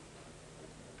evening.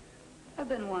 I've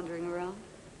been wandering around.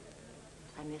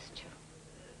 I missed you.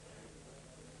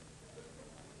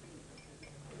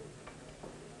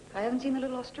 I haven't seen the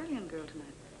little Australian girl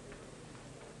tonight.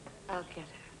 I'll get her.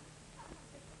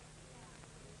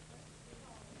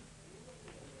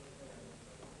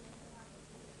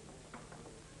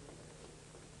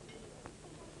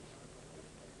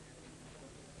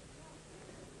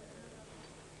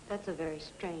 That's a very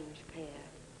strange pair.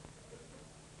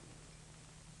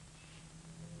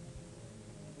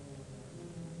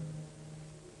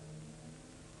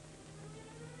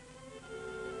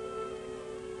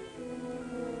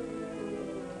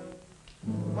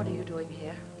 What are you doing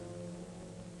here?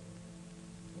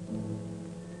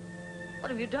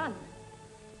 What have you done?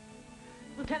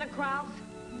 Lieutenant Krause?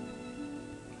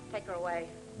 Take her away.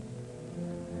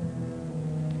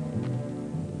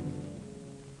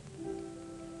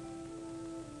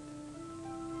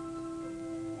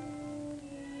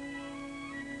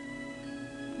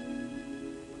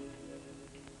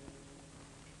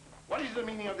 What is the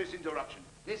meaning of this interruption?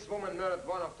 This woman murdered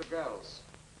one of the girls.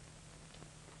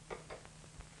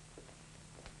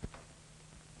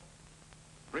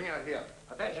 Bring her here.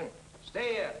 Attention.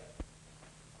 Stay here.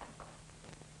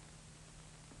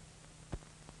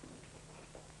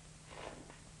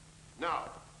 Now,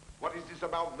 what is this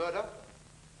about murder?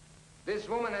 This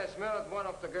woman has murdered one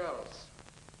of the girls.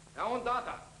 Her own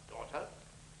daughter. Daughter?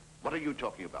 What are you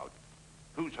talking about?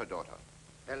 Who's her daughter?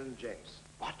 Helen James.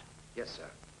 What? Yes, sir.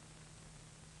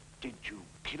 Did you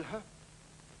kill her?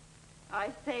 I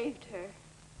saved her.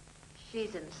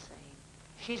 She's insane.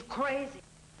 She's crazy.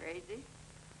 Crazy?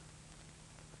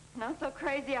 Not so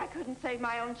crazy I couldn't save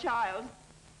my own child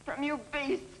from you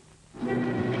beasts. And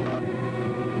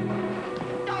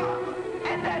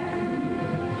then...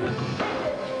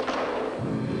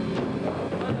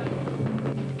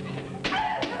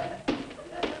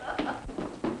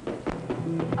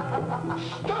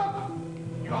 Stop!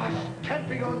 You are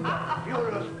stamping on the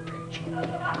furious bitch.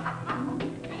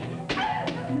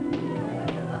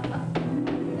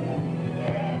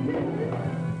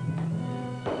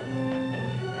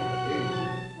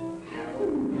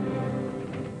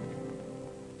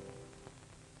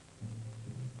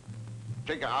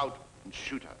 Take her out and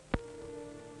shoot her.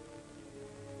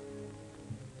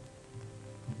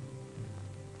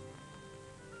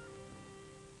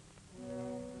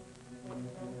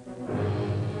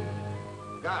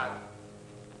 Guard.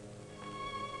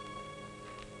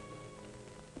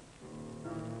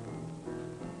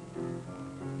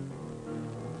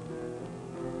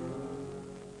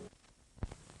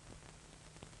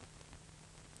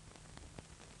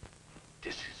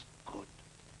 This is good.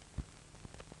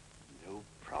 No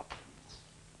problems.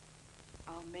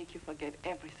 I'll make you forget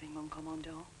everything, mon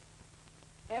commandant.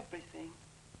 Everything.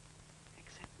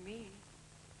 Except me.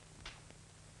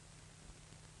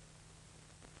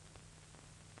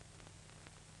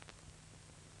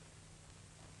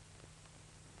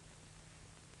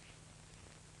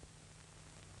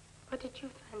 What did you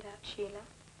find out, Sheila?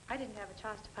 I didn't have a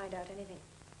chance to find out anything.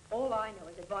 All I know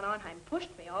is that von Arnheim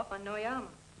pushed me off on Noyama.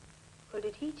 Well,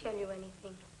 did he tell you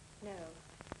anything? No.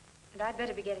 And I'd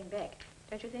better be getting back,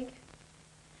 don't you think?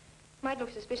 Might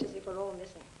look suspicious if we're all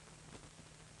missing.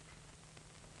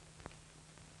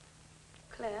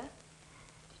 Claire,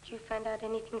 did you find out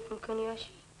anything from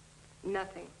Kuniyoshi?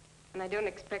 Nothing. And I don't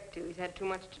expect to. He's had too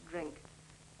much to drink.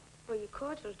 Were you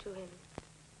cordial to him?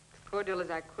 As cordial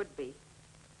as I could be.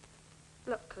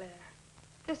 Look, Claire,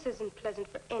 this isn't pleasant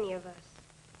for any of us.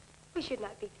 We should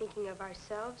not be thinking of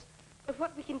ourselves, but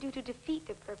what we can do to defeat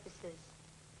their purposes.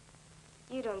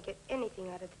 You don't get anything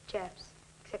out of the Japs,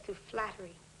 except through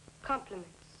flattery,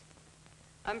 compliments.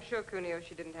 I'm sure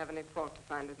Kuniyoshi didn't have any fault to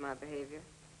find with my behavior.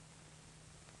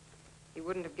 He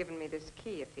wouldn't have given me this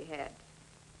key if he had.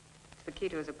 It's the key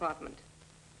to his apartment.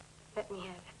 Let me have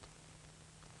it.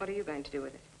 What are you going to do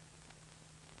with it?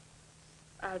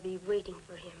 I'll be waiting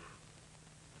for him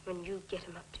when you get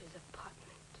him up to his apartment.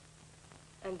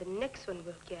 And the next one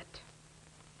we'll get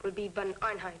will be von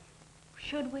Arnheim.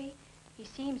 Should we? He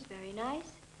seems very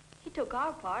nice. He took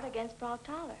our part against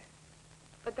Brauthaler.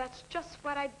 But that's just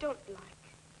what I don't like,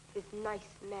 his nice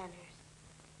manners.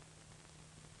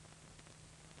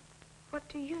 What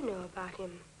do you know about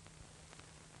him?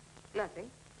 Nothing.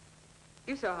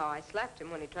 You saw how I slapped him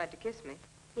when he tried to kiss me.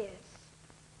 Yes,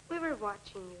 we were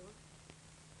watching you.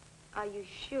 Are you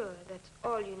sure that's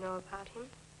all you know about him?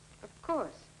 Of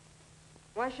course.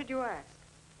 Why should you ask?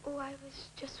 Oh, I was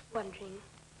just wondering.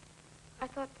 I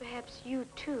thought perhaps you,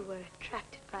 too, were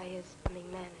attracted by his funny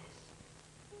manners.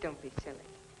 Don't be silly.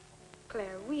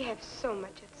 Claire, we have so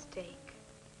much at stake.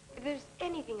 If there's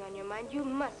anything on your mind, you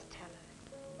must tell us.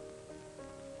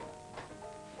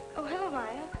 Oh, hello,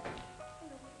 Maya.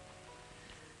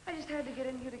 I just had to get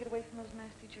in here to get away from those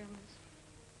nasty Germans.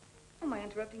 Am I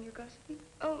interrupting your gossiping?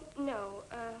 Oh, no.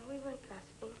 We weren't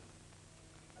gossiping.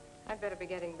 I'd better be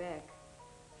getting back.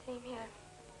 Same here.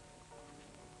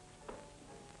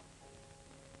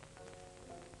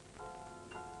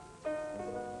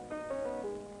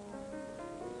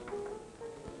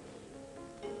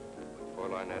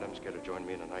 Fräulein Adams care to join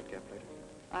me in a nightcap later?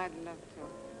 I'd love to.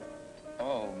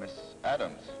 Oh, Miss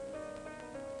Adams.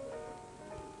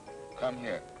 Come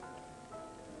here.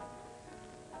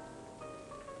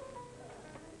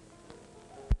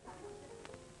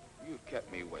 You've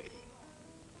kept me waiting.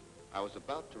 I was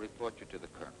about to report you to the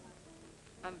colonel.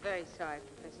 I'm very sorry,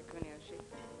 Professor Kuniyoshi.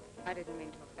 I didn't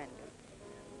mean to offend you.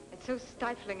 It's so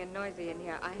stifling and noisy in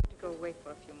here, I have to go away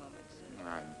for a few moments.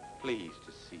 I'm pleased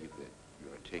to see that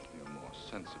you're taking a more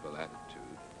sensible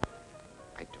attitude.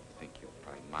 I don't think you'll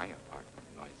find my apartment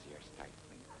noisy or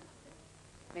stifling.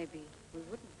 Maybe we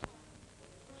wouldn't.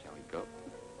 Shall we go?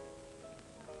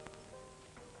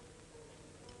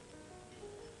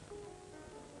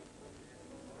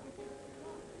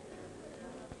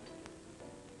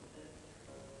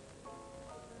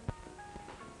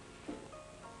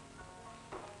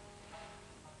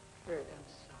 Kurt, I'm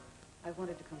sorry. I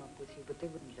wanted to come up with you, but they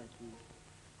wouldn't let me.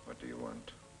 What do you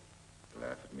want?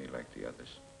 Laugh at me like the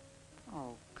others?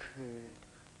 Oh, Kurt.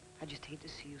 I just hate to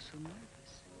see you so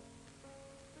nervous.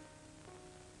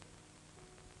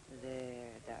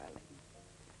 There, darling.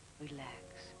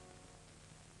 Relax.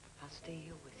 I'll stay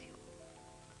here with you.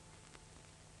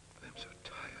 I'm so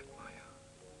tired, Maya.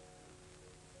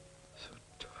 So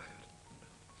tired and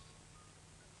nervous.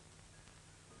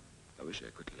 I wish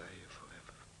I could lie here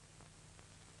forever.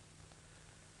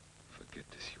 Forget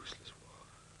this useless war.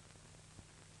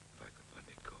 If I could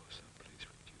only go someplace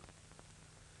with you.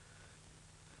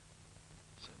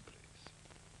 Someplace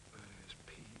where there's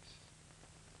peace.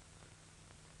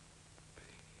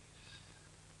 Peace.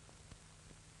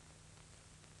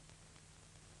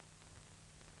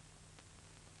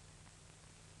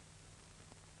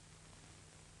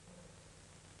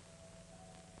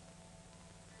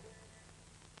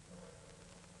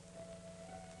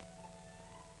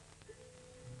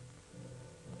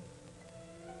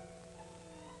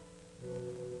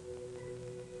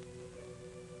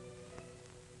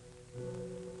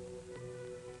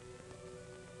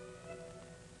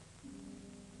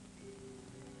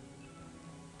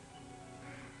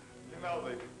 You know,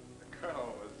 the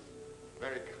colonel was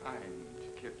very kind to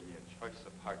give me a choice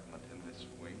apartment in this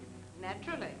wing.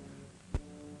 Naturally.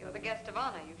 You're the guest of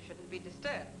honor. You shouldn't be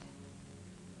disturbed.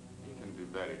 You can be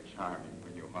very charming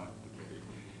when you want to be.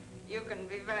 You can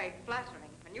be very flattering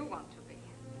when you want to be.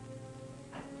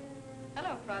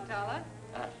 Hello, Fratala.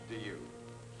 After you.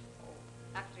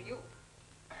 After you.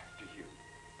 After you.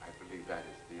 I believe that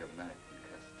is the American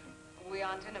custom. We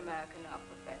aren't in America now,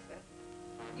 Professor.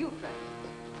 You first.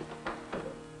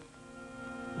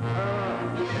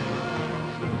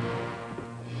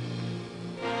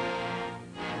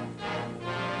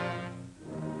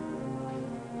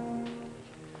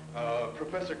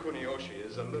 Professor Kuniyoshi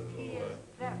is a little... He is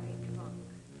very drunk.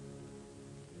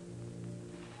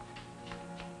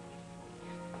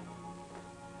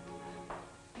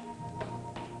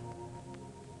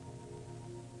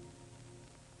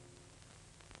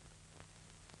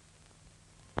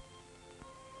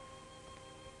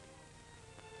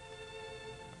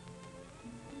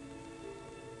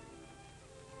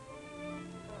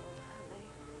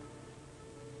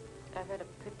 I've had a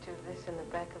picture of this in the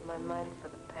back of my mind for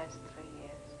the past 3 years.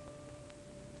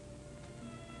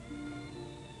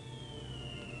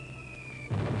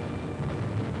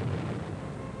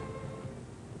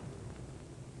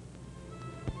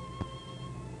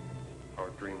 Our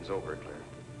dream's over, Claire.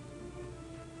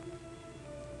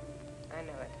 I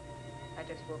know it. I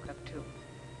just woke up, too.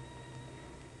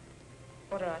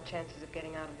 What are our chances of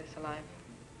getting out of this alive?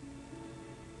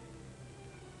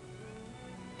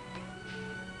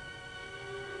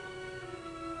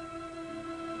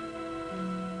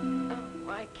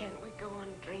 Why can't we go on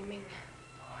dreaming?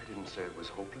 Oh, I didn't say it was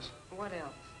hopeless. What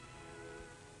else?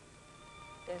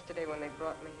 Yesterday when they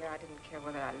brought me here, I didn't care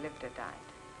whether I lived or died.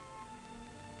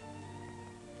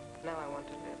 Now I want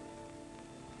to live.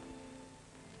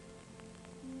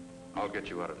 I'll get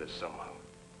you out of this somehow.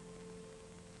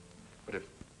 But if...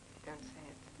 Don't say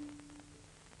it.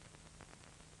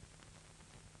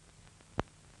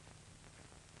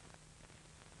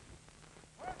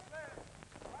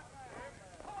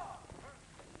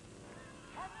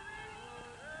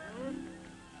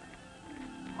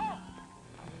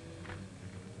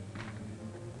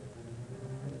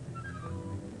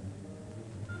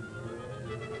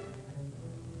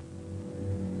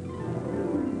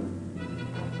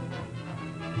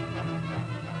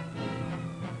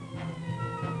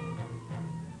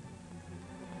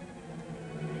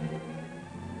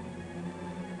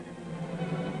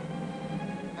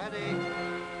 Ready.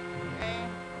 Aim.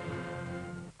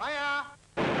 Fire!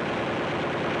 It's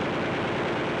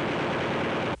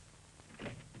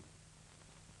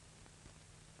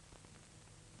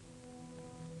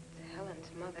Helen's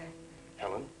mother.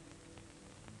 Helen?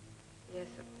 Yes,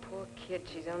 a poor kid.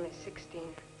 She's only 16.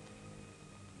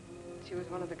 She was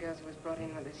one of the girls who was brought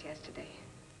in with us yesterday.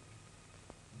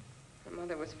 Her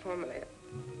mother was formerly a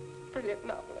brilliant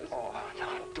novelist. Oh,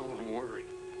 now, don't worry.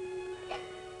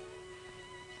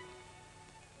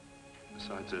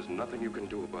 Besides, there's nothing you can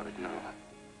do about it now.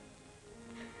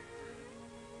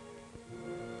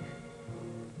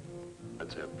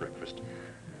 Let's have breakfast.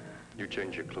 You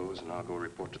change your clothes and I'll go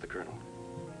report to the colonel.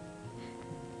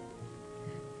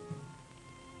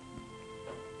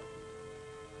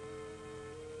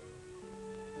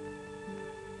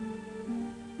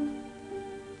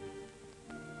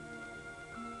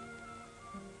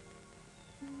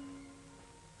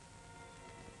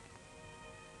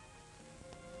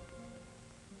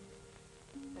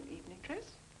 An evening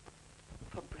dress?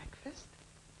 For breakfast?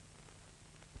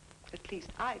 At least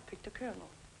I picked a colonel.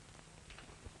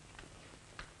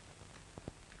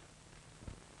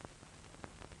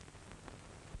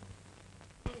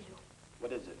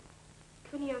 What is it?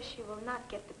 Kuniyoshi will not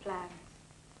get the plans.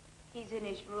 He's in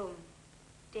his room,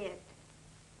 dead.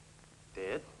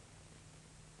 Dead?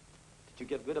 Did you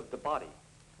get rid of the body?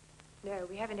 No,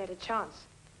 we haven't had a chance.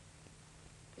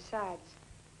 Besides,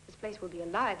 this place will be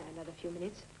alive in another few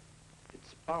minutes.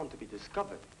 It's bound to be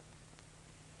discovered.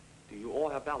 Do you all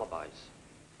have alibis?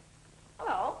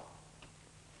 Hello.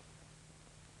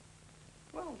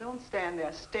 Well, don't stand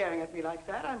there staring at me like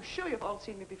that. I'm sure you've all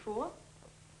seen me before.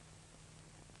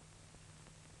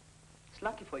 It's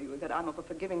lucky for you that I'm of a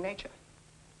forgiving nature.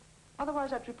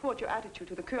 Otherwise, I'd report your attitude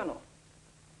to the colonel.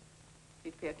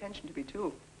 He'd pay attention to me,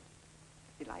 too.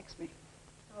 He likes me.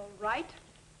 All right.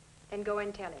 Then go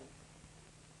and tell him.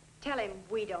 Tell him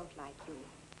we don't like you.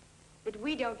 That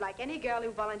we don't like any girl who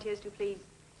volunteers to please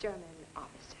German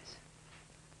officers.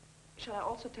 Shall I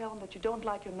also tell him that you don't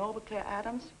like your noble Claire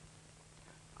Adams?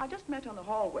 I just met her in the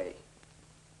hallway.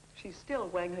 She's still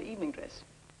wearing her evening dress.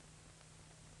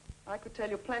 I could tell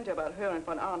you plenty about her and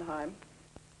von Arnheim.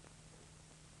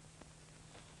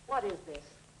 What is this?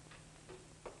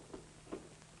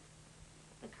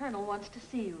 The colonel wants to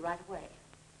see you right away.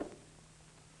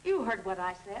 You heard what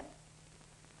I said.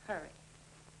 Hurry.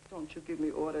 Don't you give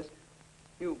me orders.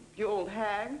 You old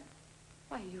hag.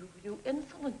 Why, you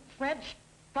insolent French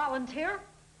volunteer.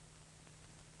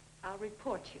 I'll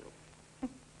report you.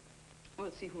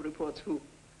 We'll see who reports who.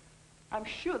 I'm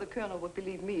sure the colonel would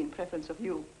believe me in preference of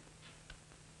you.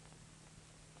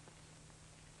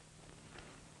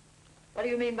 What do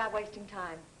you mean by wasting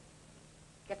time?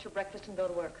 Get your breakfast and go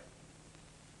to work.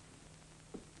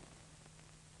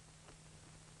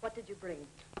 What did you bring?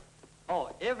 Oh,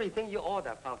 everything you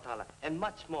order, Frau Thaler, and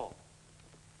much more.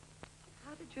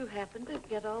 How did you happen to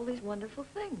get all these wonderful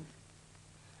things?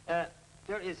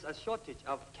 There is a shortage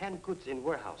of canned goods in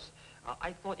warehouse.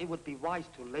 I thought it would be wise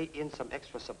to lay in some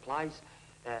extra supplies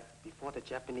before the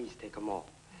Japanese take them all.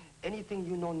 Anything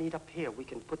you know need up here, we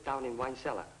can put down in wine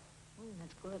cellar.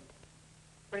 That's good.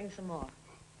 Bring some more.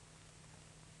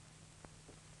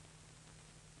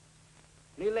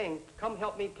 Li Ling, come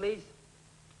help me, please.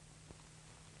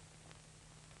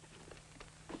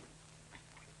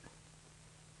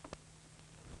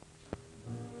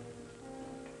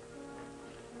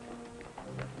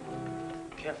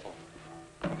 Careful.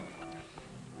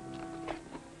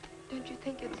 Don't you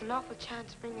think it's an awful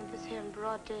chance bringing this here in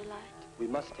broad daylight? We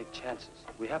must take chances.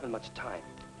 We haven't much time.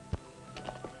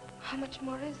 How much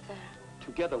more is there?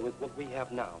 Together with what we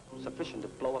have now, sufficient to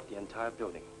blow up the entire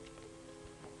building.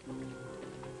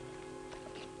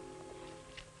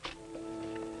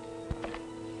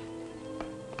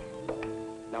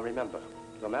 Now remember,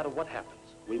 no matter what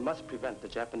happens, we must prevent the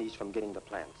Japanese from getting the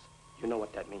plans. You know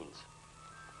what that means.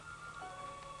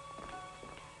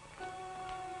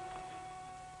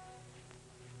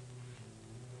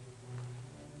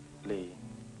 Lee,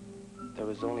 there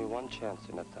is only one chance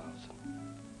in 1,000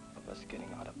 of us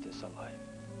getting out of this alive.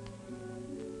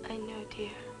 I know,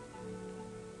 dear.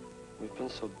 We've been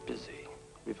so busy,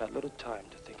 we've had little time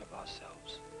to think of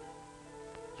ourselves.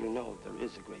 You know there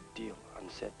is a great deal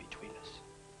unsaid between us.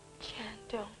 Chan,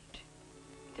 don't.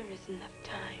 There isn't enough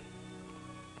time.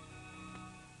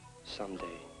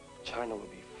 Someday, China will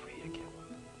be free again.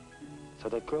 So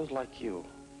that girls like you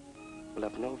will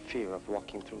have no fear of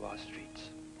walking through our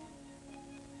streets.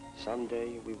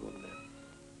 Someday we will live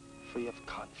free of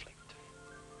conflict.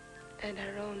 And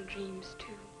our own dreams,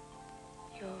 too.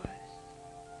 Yours,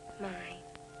 mine.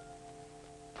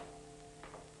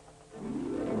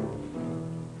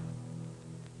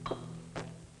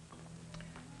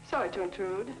 Sorry to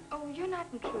intrude. Oh, you're not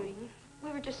intruding. We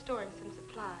were just storing some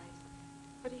supplies.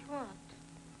 What do you want?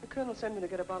 The colonel sent me to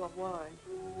get a bottle of wine.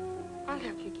 I'll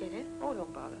help you get it. Oh,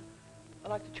 don't bother. I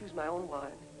like to choose my own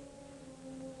wine.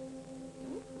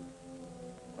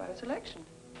 Quite a selection.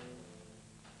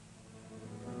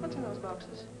 What's in those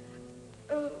boxes?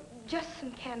 Oh, just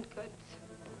some canned goods.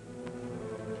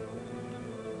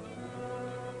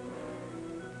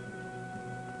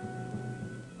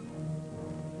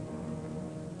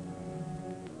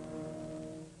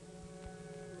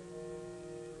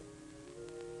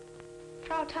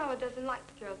 Frau Thaler doesn't like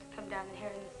the girls to come down here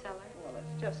in the cellar. Well,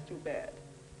 that's just too bad.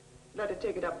 Let her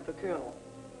take it up with the colonel.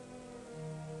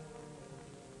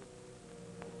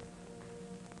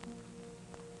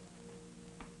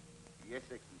 Yes,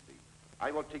 Excellency.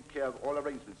 I will take care of all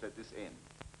arrangements at this end.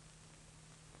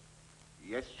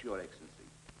 Yes, Your Excellency.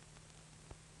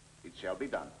 It shall be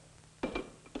done.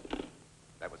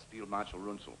 That was Field Marshal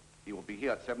Runzel. He will be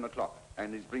here at 7 o'clock,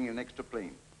 and is bringing an extra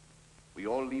plane. We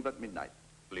all leave at midnight.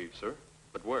 Leave, sir?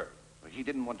 But where? He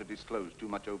didn't want to disclose too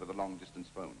much over the long-distance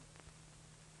phone.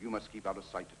 You must keep out of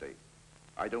sight today.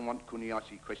 I don't want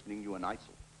Kuniyoshi questioning you in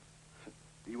ISIL.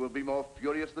 He will be more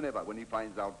furious than ever when he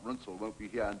finds out Runzel won't be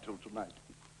here until tonight.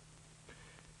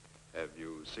 Have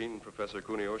you seen Professor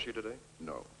Kuniyoshi today?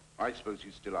 No. I suppose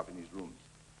he's still up in his rooms.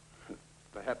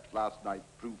 Perhaps last night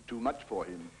proved too much for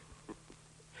him.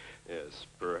 Yes,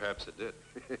 perhaps it did.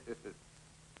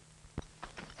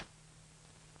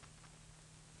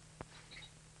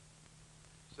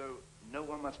 So, no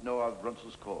one must know of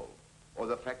Runzel's call, or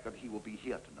the fact that he will be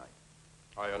here tonight.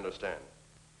 I understand.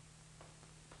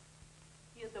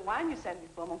 Here's the wine you sent me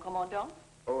for, mon commandant.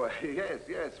 Oh,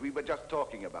 yes, we were just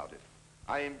talking about it.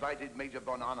 I invited Major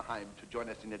von Arnheim to join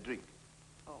us in a drink.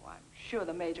 Oh, I'm sure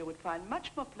the Major would find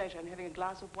much more pleasure in having a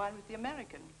glass of wine with the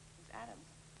American, Miss Adams.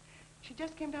 She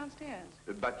just came downstairs.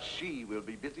 But she will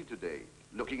be busy today,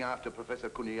 looking after Professor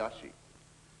Kuniyoshi.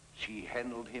 She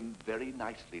handled him very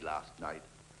nicely last night.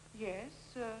 Yes,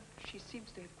 she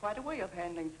seems to have quite a way of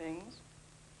handling things.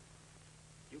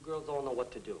 You girls all know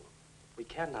what to do. We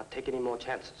cannot take any more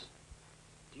chances.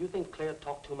 Do you think Claire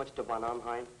talked too much to von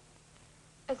Arnheim?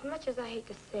 As much as I hate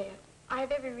to say it, I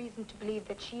have every reason to believe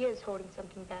that she is holding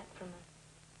something back from us.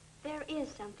 There is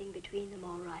something between them,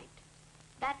 all right.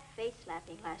 That face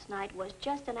slapping last night was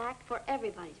just an act for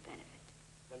everybody's benefit.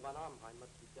 Then von Arnheim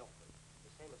must be dealt with,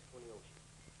 the same as Kuniyoshi.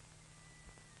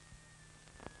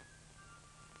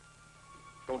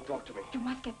 Don't talk to me. You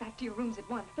must get back to your rooms at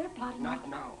once. They're plotting. Not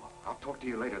now. I'll talk to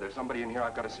you later. There's somebody in here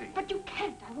I've got to see. But you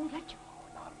can't. I won't let you.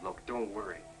 Oh, now, look, don't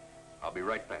worry. I'll be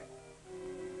right back.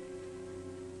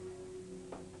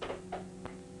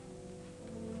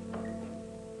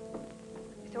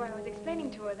 So I was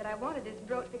explaining to her that I wanted this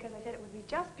brooch because I said it would be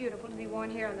just beautiful to be worn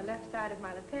here on the left side of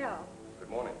my lapel. Good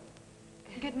morning.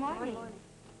 Good morning.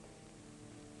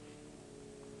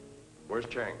 Where's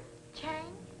Chang? Chang?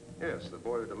 Yes, the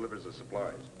boy who delivers the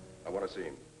supplies. I want to see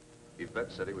him.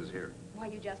 Yvette said he was here. Why,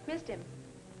 you just missed him.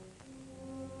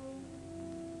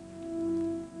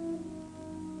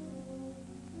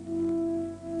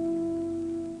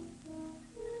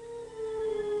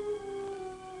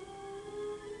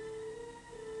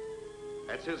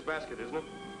 That's his basket, isn't it?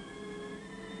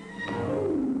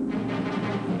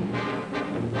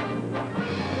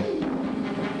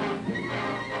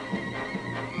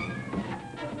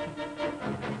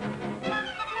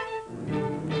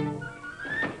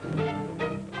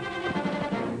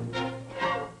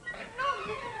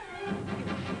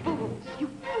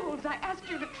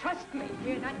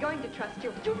 We're not going to trust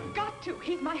you. You've got to.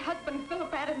 He's my husband,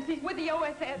 Philip Adams. He's with the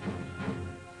OSS.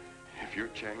 If you're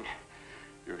Chang,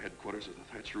 your headquarters is the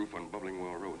thatch roof on Bubbling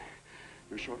Well Road.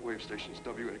 Your shortwave station's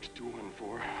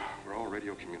WX214. We're all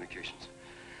radio communications.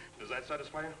 Does that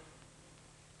satisfy you?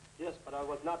 Yes, but I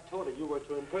was not told that you were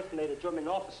to impersonate a German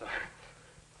officer.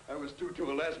 I was due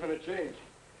to a last-minute change.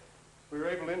 We were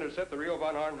able to intercept the Rio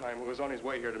von Arnheim, who was on his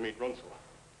way here to meet Runzel.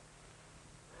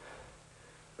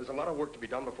 There's a lot of work to be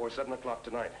done before 7 o'clock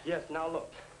tonight. Yes, now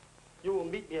look. You will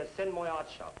meet me at Sen Moyard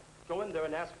shop. Go in there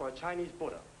and ask for a Chinese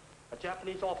Buddha. A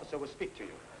Japanese officer will speak to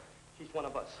you. He's one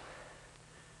of us.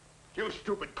 You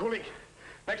stupid coolie.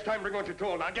 Next time, bring what you're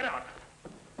told. Now, get out.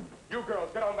 You girls,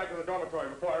 get on back to the dormitory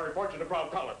before I report you to Frau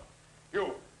Thaler.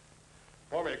 You,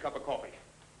 pour me a cup of coffee.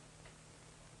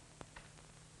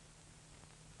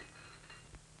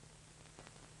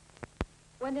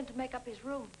 Went in to make up his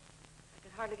room. I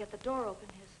could hardly get the door open.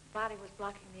 His body was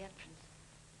blocking the entrance.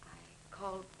 I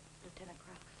called Lieutenant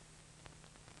Krause.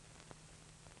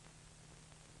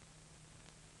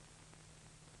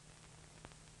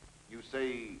 You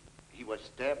say he was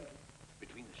stabbed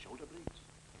between the shoulder blades?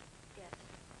 Yes.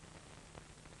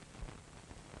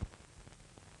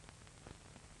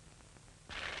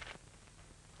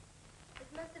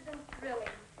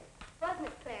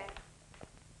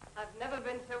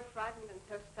 been so frightened and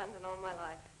so stunned in all my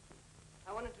life.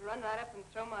 I wanted to run right up and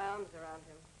throw my arms around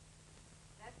him.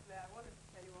 Naturally, I wanted to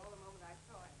tell you all the moment I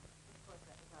saw him. Of course,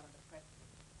 that was out of the question.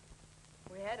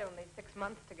 We had only 6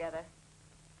 months together.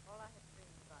 All I had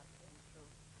dreamed about came true.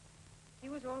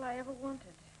 He was all I ever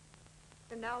wanted.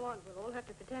 From now on, we'll all have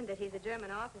to pretend that he's a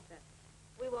German officer.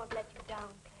 We won't let you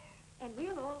down, Claire. And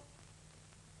we'll all...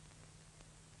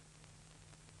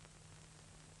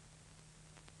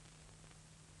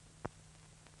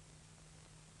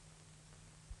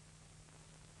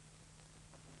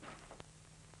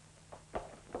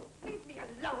 Leave me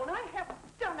alone. I haven't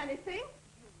done anything.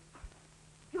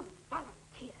 You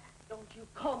volunteer. Don't you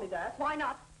call me that. Why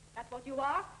not? That's what you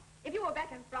are. If you were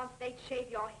back in France, they'd shave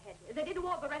your head. They did to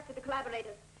all the rest of the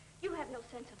collaborators. You have no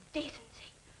sense of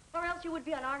decency, or else you would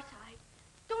be on our side.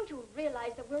 Don't you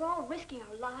realize that we're all risking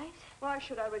our lives? Why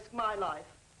should I risk my life?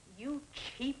 You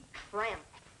cheap tramp.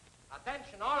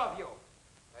 Attention, all of you.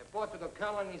 Report to the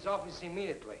colonel in his office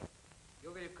immediately. You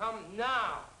will come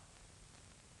now.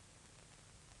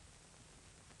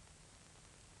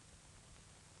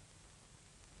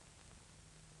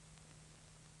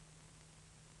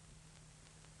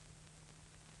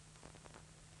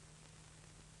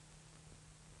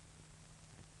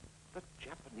 The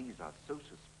Japanese are so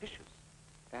suspicious.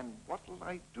 And what'll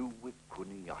I do with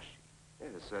Kuniyoshi?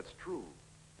 Yes, that's true.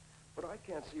 But I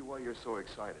can't see why you're so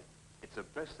excited. It's the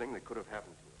best thing that could have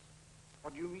happened to us.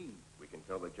 What do you mean? We can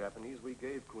tell the Japanese we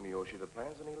gave Kuniyoshi the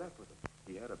plans and he left with them.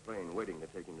 He had a plane waiting to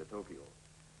take him to Tokyo.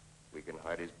 We can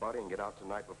hide his body and get out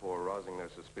tonight before arousing their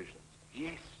suspicions.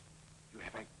 Yes, you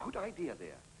have a good idea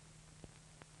there.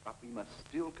 But we must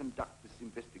still conduct this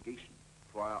investigation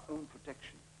for our own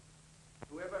protection.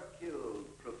 Whoever killed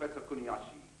Professor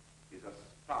Kuniyoshi is a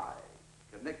spy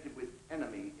connected with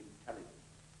enemy intelligence.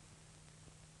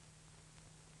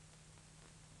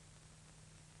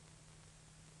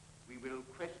 We will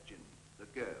question the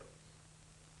girls.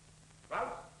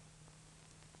 Ralph,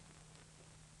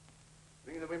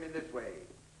 bring the women this way.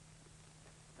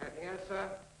 Anything else, sir?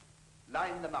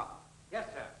 Line them up. Yes,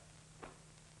 sir.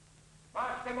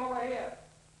 March them over here.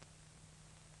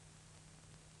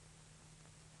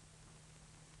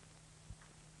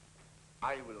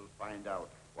 I will find out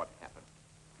what happened.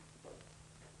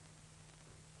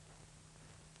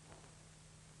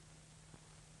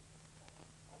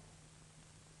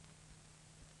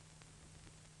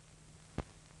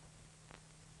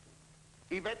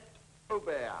 Yvette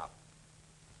Aubert.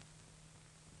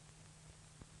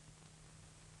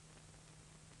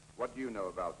 What do you know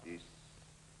about this?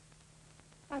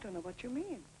 I don't know what you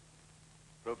mean.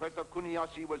 Professor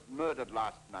Kuniyoshi was murdered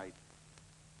last night.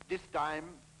 This time,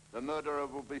 the murderer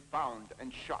will be found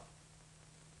and shot.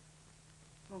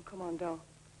 Mon Commandant,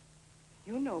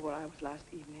 you know where I was last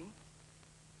evening.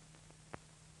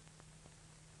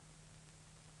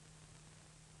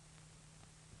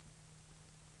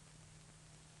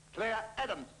 Claire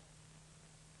Adams.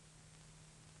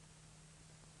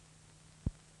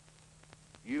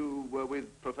 You were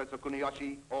with Professor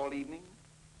Kuniyoshi all evening?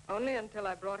 Only until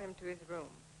I brought him to his room.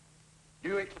 Do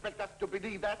you expect us to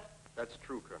believe that? That's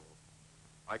true, Colonel.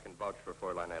 I can vouch for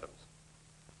Fräulein Adams.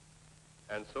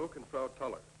 And so can Frau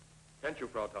Toller. Can't you,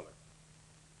 Frau Toller?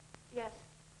 Yes.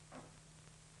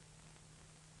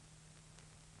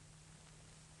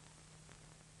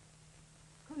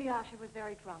 Kuniyoshi was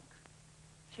very drunk.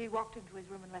 She walked into his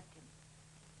room and left him.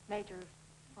 Major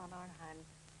von Arnheim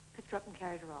picked her up and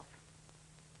carried her off.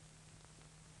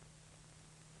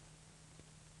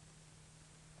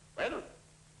 Well,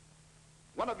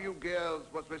 one of you girls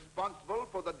was responsible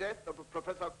for the death of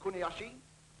Professor Kuniyoshi,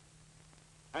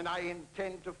 and I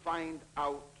intend to find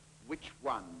out which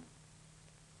one.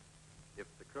 If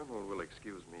the Colonel will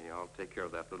excuse me, I'll take care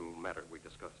of that little matter we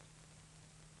discussed.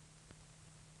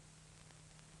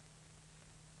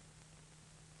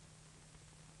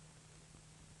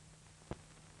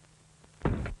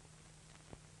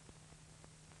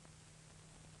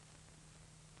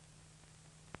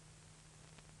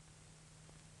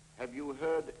 Have you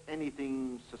heard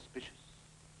anything suspicious?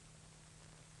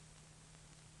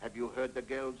 Have you heard the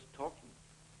girls talking?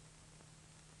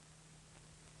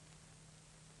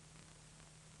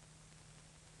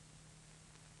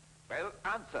 Well,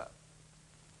 answer.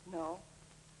 No.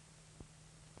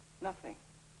 Nothing.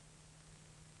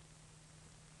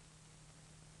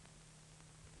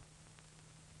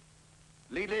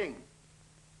 Li Ling.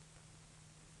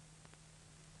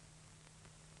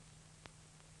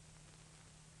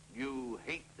 You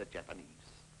hate the Japanese.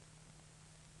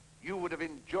 You would have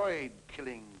enjoyed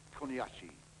killing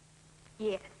Kuniyoshi.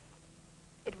 Yes.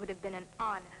 It would have been an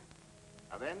honor.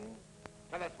 Now then,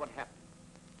 tell us what happened.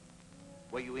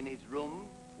 Were you in his room,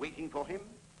 waiting for him?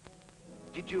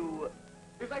 Did you...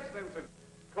 His Excellency,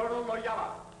 Colonel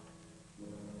Noyama.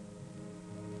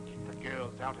 Keep the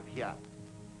girls out of here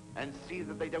and see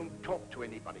that they don't talk to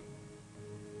anybody.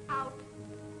 Out.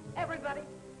 Everybody.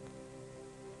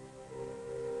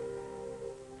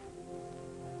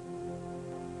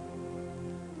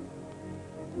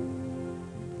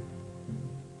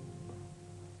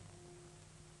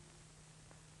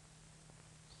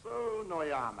 So,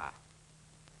 Noyama,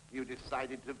 you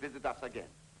decided to visit us again.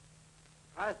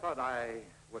 I thought I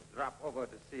would drop over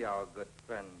to see our good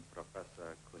friend,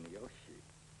 Professor Kuniyoshi.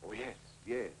 Oh, yes,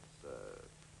 yes.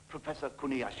 Professor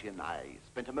Kuniyoshi and I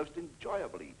spent a most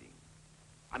enjoyable evening.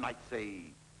 I might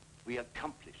say we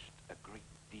accomplished a great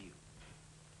deal.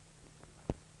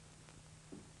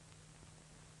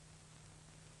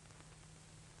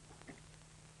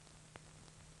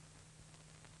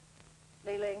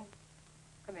 Li Ling,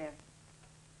 come here.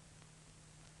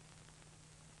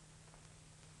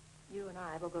 You and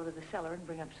I will go to the cellar and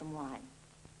bring up some wine.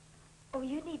 Oh,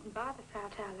 you needn't bother, Frau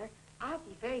Thaler. I'll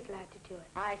be very glad to do it.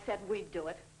 I said we'd do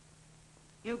it.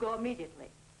 You go immediately.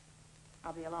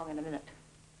 I'll be along in a minute.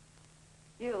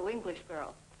 You, English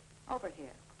girl, over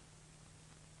here.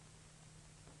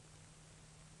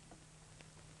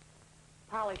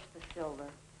 Polish the silver.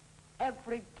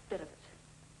 Every bit of it.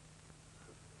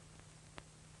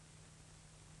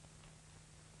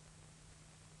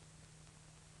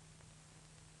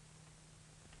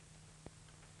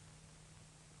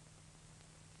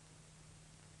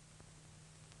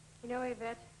 You know,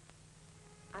 Yvette,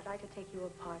 I'd like to take you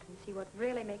apart and see what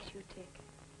really makes you tick.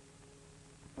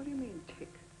 What do you mean,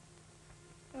 tick?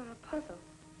 You're a puzzle.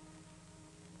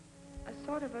 A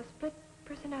sort of a split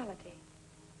personality.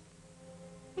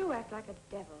 You act like a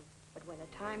devil, but when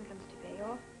the time comes to pay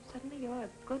off, suddenly you're a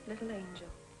good little angel.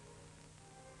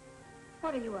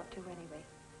 What are you up to, anyway?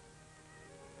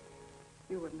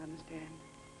 You wouldn't understand.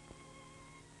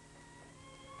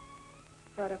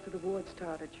 Right after the war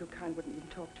started, your kind wouldn't even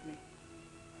talk to me.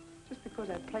 Just because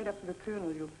I played up for the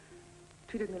colonel, you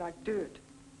treated me like dirt.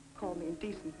 Called me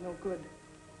indecent, no good.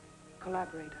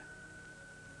 Collaborator.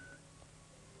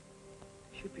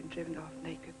 You'd been driven off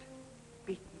naked,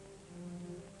 beaten.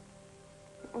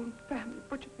 Your own family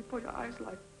butchered before your eyes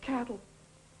like cattle.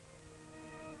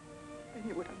 Then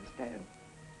you would understand.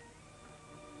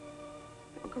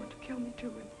 They were going to kill me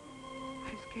too, and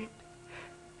I escaped.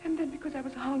 And then because I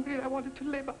was hungry and I wanted to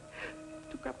live, I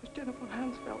took up with General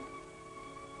Hansfeld.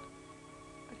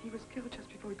 But he was killed just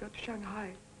before we got to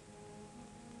Shanghai.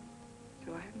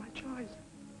 So I had my choice.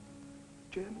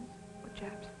 Germans or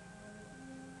Japs.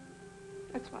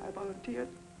 That's why I volunteered.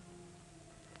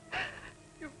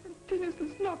 You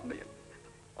continuously snubbed me.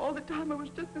 All the time I was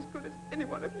just as good as any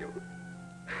one of you.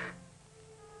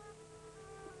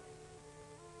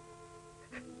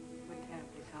 We're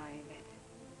terribly sorry, Yvette.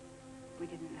 We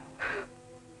didn't know.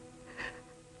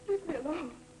 Leave me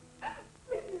alone.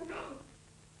 Leave me alone.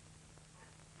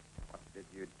 What did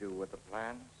you do with the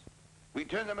plans? We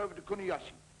turned them over to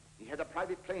Kuniyoshi. He had a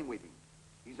private plane waiting.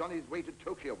 He's on his way to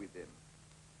Tokyo with them.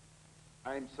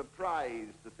 I'm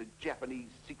surprised that the Japanese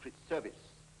Secret Service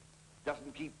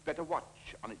doesn't keep better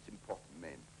watch on its important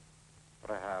men.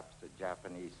 Perhaps the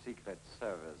Japanese Secret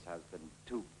Service has been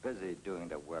too busy doing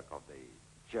the work of the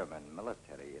German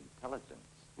military intelligence.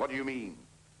 What do you mean?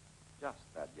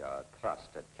 Just that your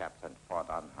trusted Captain von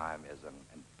Arnheim is an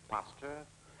imposter?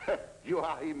 You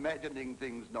are imagining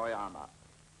things, Noyama.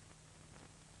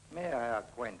 May I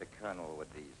acquaint the Colonel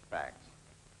with these facts?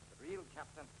 The real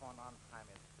Captain von Arnheim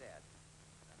is dead.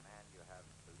 The man you have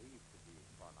believed to be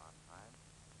von Arnheim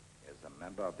is a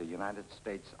member of the United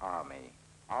States Army,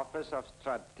 Office of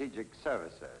Strategic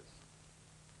Services.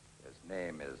 His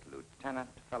name is Lieutenant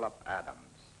Philip Adams.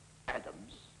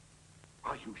 Adams?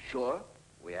 Are you sure?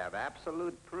 We have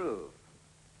absolute proof.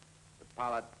 The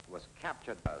pilot was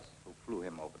captured by us who flew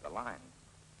him over the line.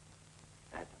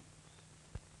 Adams.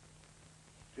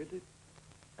 Philip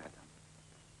Adams.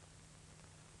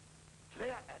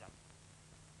 Claire Adams.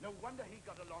 No wonder he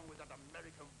got along with that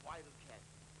American wildcat.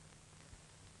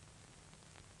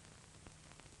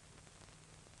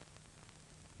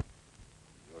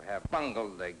 You have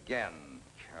bungled again,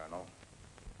 Colonel.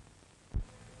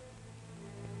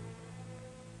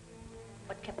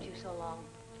 What kept you so long?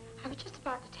 I was just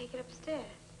about to take it upstairs.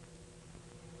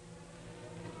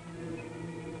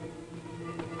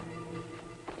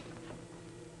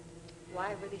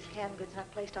 Why were these canned goods not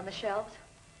placed on the shelves?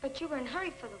 But you were in a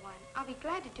hurry for the wine. I'll be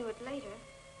glad to do it later.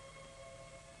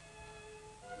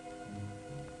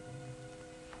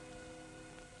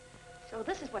 So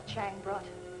this is what Chang brought.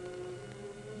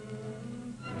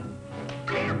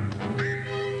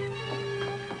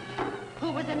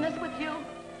 you.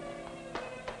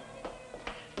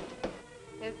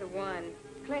 Here's the one.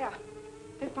 Claire,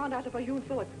 they found out about you and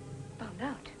Philip. Found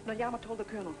out? Noyama told the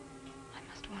colonel. I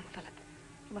must warn Philip.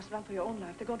 You must run for your own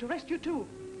life. They're going to arrest you, too.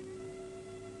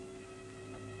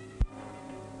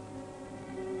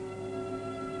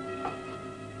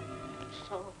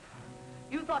 So,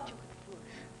 you thought you could fool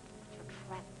us. You're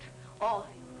trapped. All of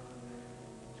you.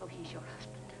 So he's your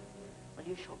husband. Well,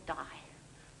 you shall die.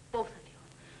 Both of you.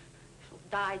 You shall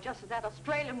die just as that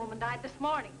Australian woman died this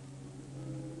morning.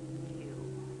 You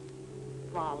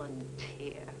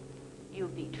volunteer. You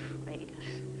betrayed us.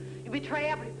 You betray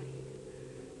everybody.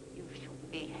 You shall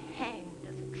be hanged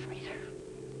as a traitor.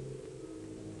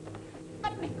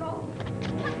 Let me go.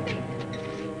 Let me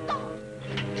go.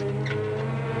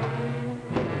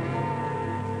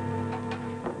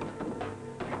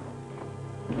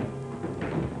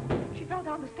 She fell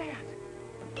down the stairs.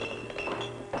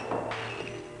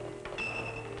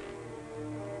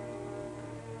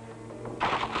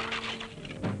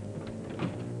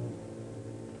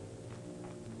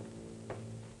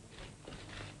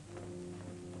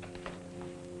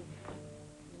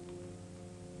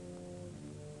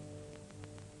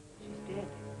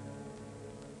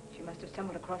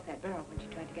 Stumbled across that barrel when she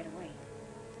tried to get away.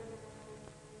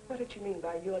 What did she mean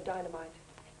by your dynamite?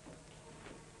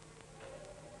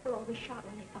 We'll all be shot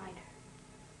when they find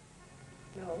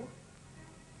her. No.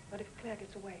 What if Claire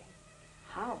gets away?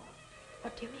 How?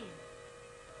 What do you mean?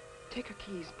 Take her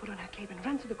keys, put on her cape, and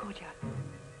run to the courtyard.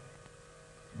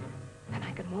 Then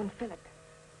I can warn Philip.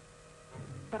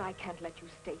 But I can't let you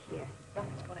stay here.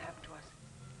 Nothing's going to happen to us.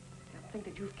 They'll think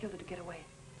that you've killed her to get away.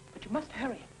 But you must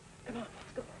hurry. Come on,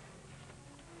 let's go.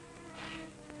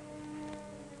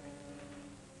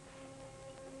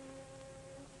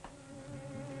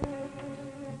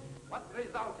 What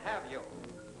result have you?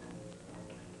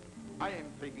 I am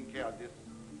taking care of this.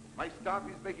 My staff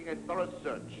is making a thorough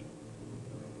search.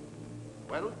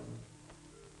 Well?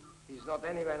 He's not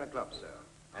anywhere in the club, sir.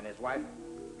 And his wife?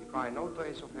 We find no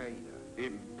trace of her either.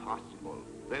 Impossible.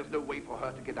 There's no way for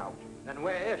her to get out. Then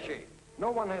where is she?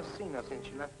 No one has seen her since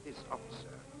she left this office,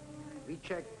 sir. We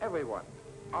checked everyone.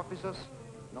 Officers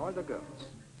and all the girls.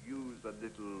 Use a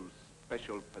little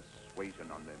special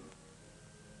persuasion on them.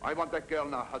 I want that girl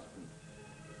and her husband.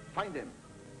 Find them.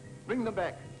 Bring them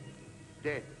back.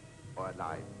 Dead or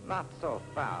alive. Not so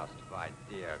fast, my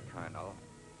dear Colonel.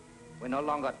 We no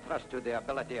longer trust to the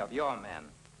ability of your men.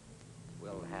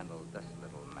 We'll handle this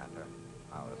little matter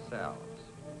ourselves.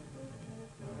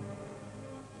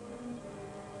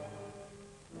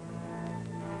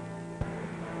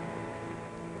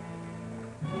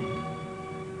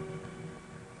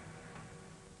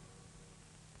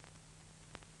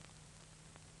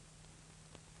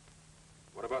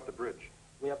 What about the bridge?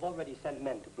 We have already sent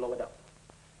men to blow it up.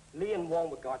 Lee and Wong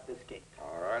will guard this gate.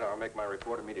 All right, I'll make my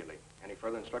report immediately. Any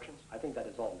further instructions? I think that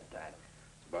is all, Mr. Adams.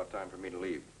 It's about time for me to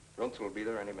leave. Runzel will be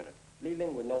there any minute. Li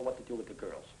Ling will know what to do with the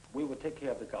girls. We will take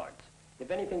care of the guards.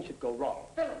 If anything should go wrong...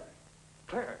 Philip!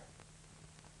 Claire!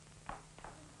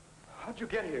 How'd you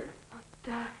get here? Oh,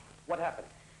 darling. What happened?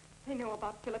 They know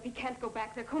about Philip. He can't go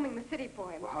back. They're combing the city for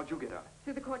him. Well, how'd you get out?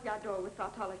 Through the courtyard door with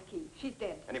Sautala's key. She's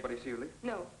dead. Anybody see you leave?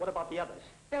 No. What about the others?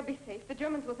 They'll be safe. The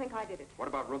Germans will think I did it. What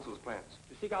about Runzel's plans?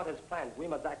 To seek out his plans, we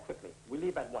must act quickly. We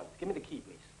leave at once. Give me the key,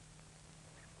 please.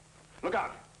 Look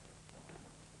out!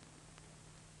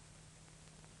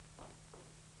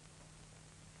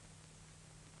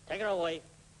 Take her away.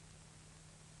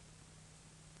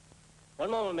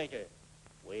 One moment, Major.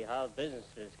 We have business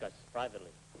to discuss privately.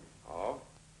 Oh?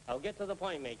 I'll get to the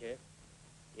point, Major.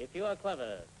 If you are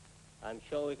clever, I'm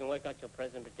sure we can work out your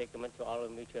present predicament to our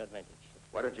mutual advantage.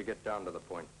 Why don't you get down to the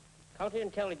point?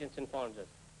 Counterintelligence informs us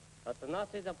that the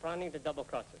Nazis are planning to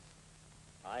double-cross us.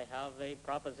 I have a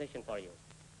proposition for you.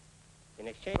 In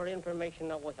exchange for information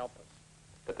that will help us.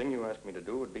 The thing you asked me to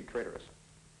do would be traitorous.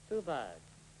 Too bad.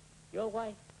 Your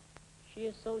wife, she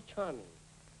is so charming.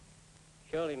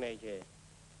 Surely, Major,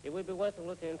 it would be worth a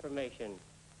little information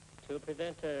to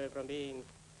prevent her from being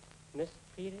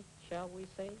mistreated, shall we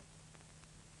say?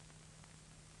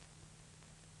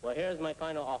 Well, here's my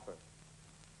final offer.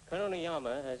 Colonel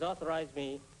Noyama has authorized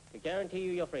me to guarantee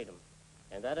you your freedom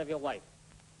and that of your wife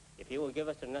if you will give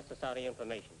us the necessary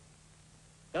information.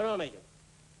 No, Major.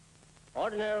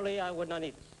 Ordinarily, I would not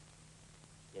need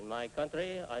this. In my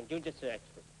country, I'm jujitsu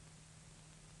expert.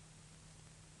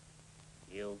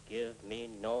 You give me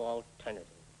no alternative.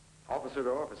 Officer to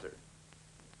officer.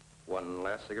 One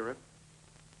last cigarette?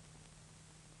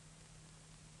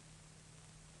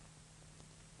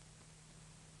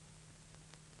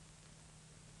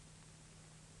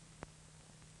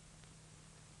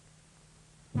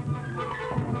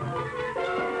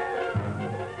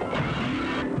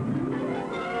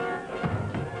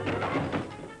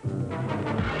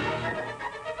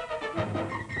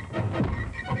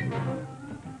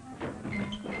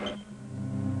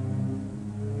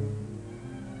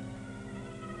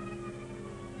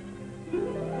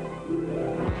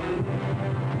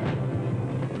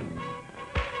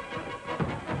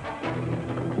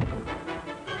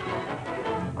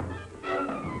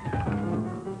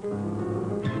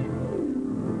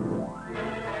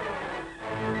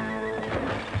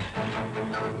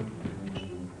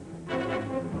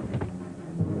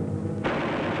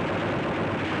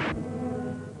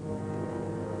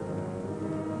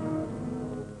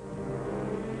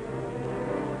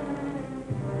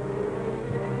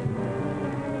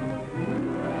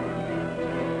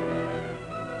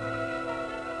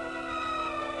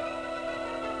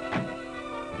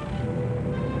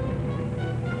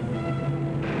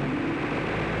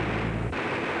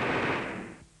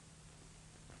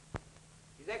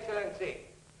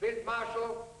 Field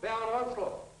Marshal Baron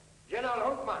Ronslow.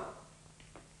 General Huntman.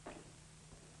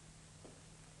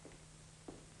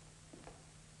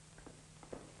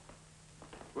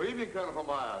 Good evening, Colonel von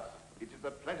Myers. It is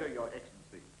a pleasure, Your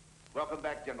Excellency. Welcome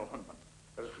back, General Hunman.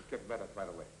 Let us get matters right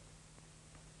away.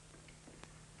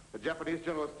 The Japanese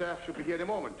General Staff should be here in a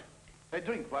moment. A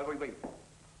drink while we wait.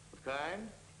 What kind?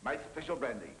 My special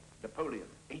brandy, Napoleon,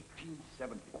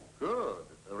 1870. Good.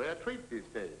 A rare treat these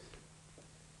days.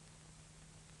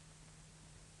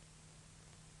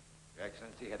 Your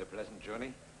Excellency had a pleasant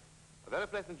journey? A very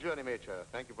pleasant journey, Major.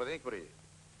 Thank you for the inquiry.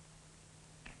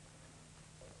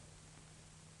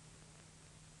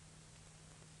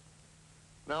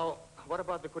 Now, what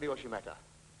about the Kuniyoshi matter?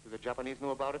 Do the Japanese know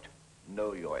about it?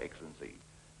 No, Your Excellency.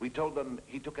 We told them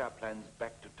he took our plans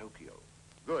back to Tokyo.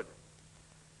 Good.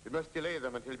 We must delay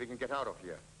them until we can get out of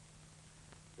here.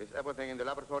 Is everything in the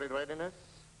laboratory in readiness?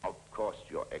 Of course,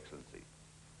 Your Excellency.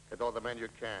 Get all the men you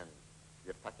can.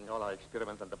 We're packing all our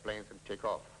experiments on the planes and take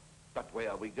off. But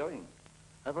where are we going?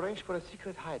 I've arranged for a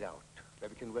secret hideout where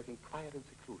we can work in quiet and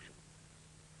seclusion.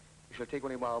 We shall take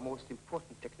one of our most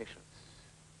important technicians.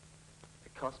 The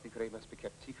cosmic ray must be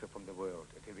kept secret from the world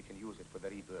until we can use it for the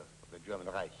rebirth of the German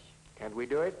Reich. Can't we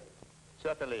do it?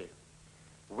 Certainly.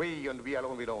 We and we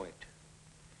alone will own it.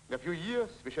 In a few years,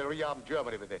 we shall rearm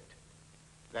Germany with it.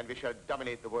 Then we shall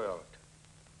dominate the world.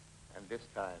 And this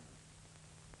time,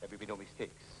 there will be no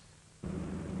mistakes.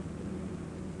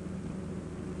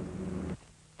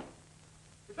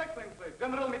 His Excellency,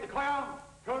 General Mitakoya,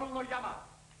 Colonel Noyama.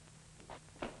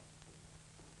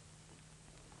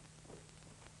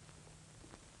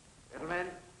 Gentlemen,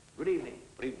 good evening.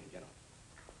 Good evening, General.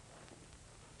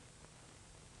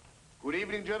 Good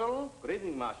evening, General. Good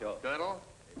evening, Marshal. Colonel,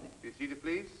 be seated,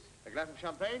 please. A glass of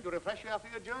champagne to refresh you after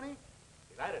your journey?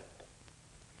 Delighted.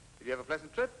 Did you have a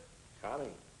pleasant trip?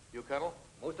 Charming. You, Colonel?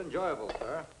 Most enjoyable,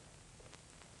 sir.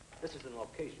 This is an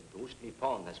occasion to which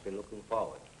Nippon has been looking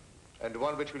forward. And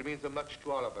one which will mean so much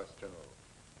to all of us, General.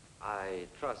 I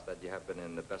trust that you have been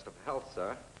in the best of health,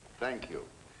 sir. Thank you.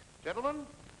 Gentlemen,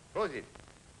 proceed.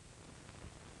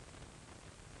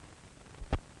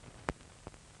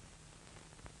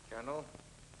 Colonel,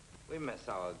 we miss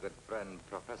our good friend,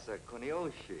 Professor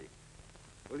Kuniyoshi.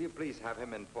 Will you please have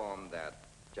him informed that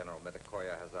General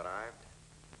Mitakoya has arrived?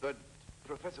 But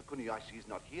Professor Kuniyoshi is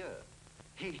not here.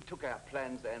 He took our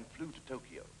plans and flew to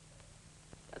Tokyo.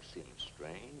 That seems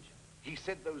strange. He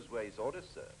said those were his orders,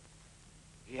 sir.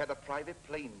 He had a private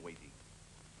plane waiting.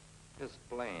 His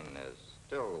plane is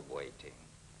still waiting.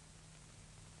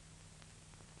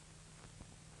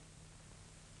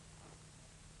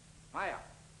 Maya.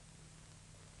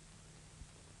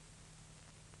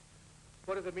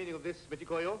 What is the meaning of this,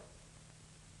 Mitikoyo?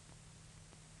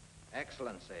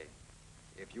 Excellency,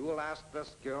 if you will ask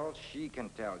this girl, she can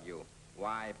tell you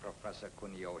why Professor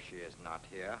Kuniyoshi is not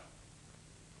here.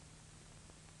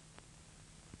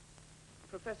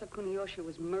 Professor Kuniyoshi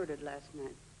was murdered last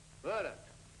night. Murdered?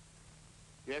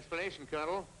 Your explanation,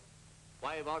 Colonel.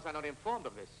 Why was I not informed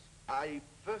of this? I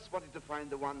first wanted to find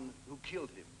the one who killed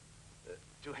him,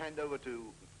 to hand over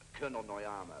to Colonel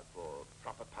Noyama for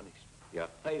proper punishment. Your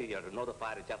failure to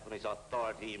notify the Japanese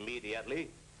authority immediately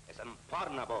is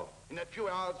unpardonable. In a few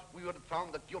hours, we would have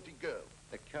found the guilty girl.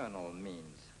 The colonel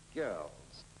means girls.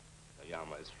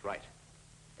 Noyama is right.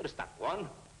 It is not one,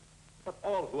 but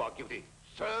all who are guilty.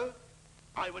 Sir,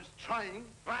 I was trying.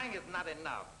 Trying is not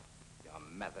enough. Your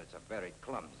methods are very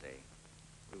clumsy.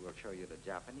 We will show you the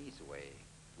Japanese way.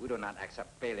 We do not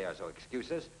accept failures or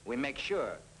excuses. We make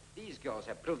sure. These girls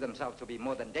have proved themselves to be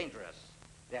more than dangerous.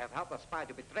 They have helped a spy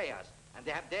to betray us, and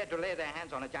they have dared to lay their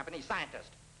hands on a Japanese scientist.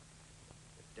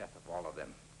 The death of all of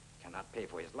them cannot pay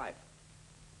for his life,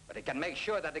 but it can make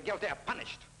sure that the guilty are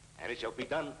punished. And it shall be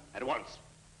done at once.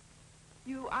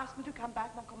 You asked me to come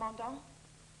back, mon commandant?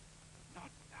 Not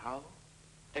now.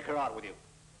 Take her out with you.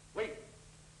 Wait.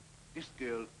 This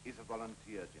girl is a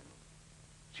volunteer, General.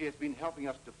 She has been helping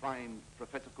us to find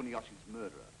Professor Kuniyoshi's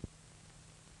murderer.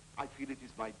 I feel it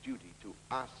is my duty to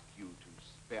ask you to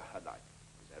spare her life.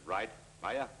 Is that right,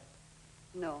 Maya?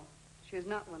 No, she is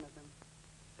not one of them.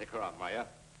 Take her out, Maya.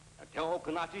 And tell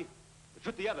Okunachi to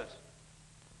shoot the others.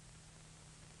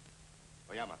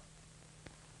 Oyama.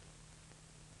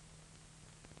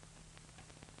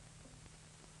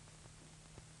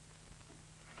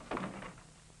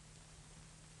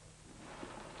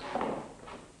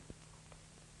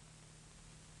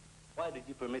 Why did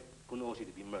you permit Kuniyoshi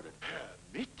to be murdered?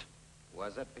 Permit?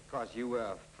 Was it because you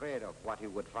were afraid of what he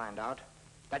would find out?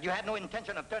 That you had no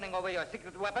intention of turning over your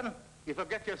secret weapon? You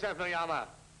forget yourself, Noyama.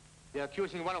 You're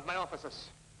accusing one of my officers.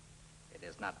 It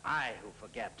is not I who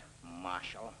forget,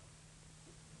 Marshal.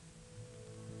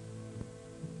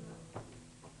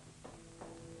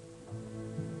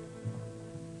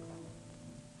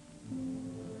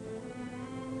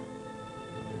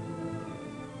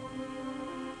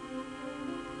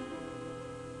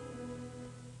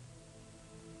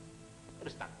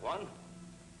 Just not one,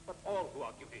 but all who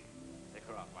are guilty. Take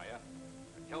her out, Maya.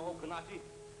 And tell Okanachi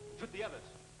to shoot the others.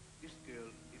 This girl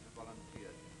is a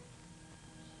volunteer.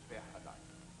 Spare her life.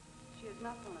 She is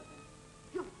not one of them.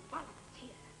 You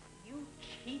volunteer. You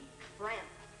cheap tramp.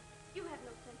 You have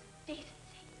no sense of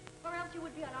decency, or else you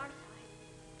would be on our side.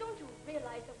 Don't you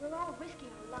realize that we're all risking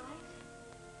our lives?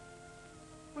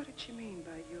 What did she mean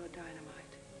by your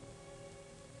dynamite?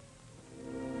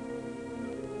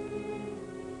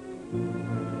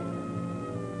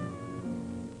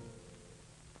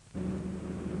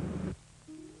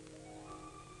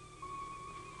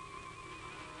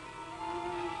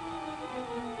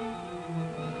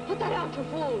 Put that out, you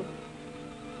fool!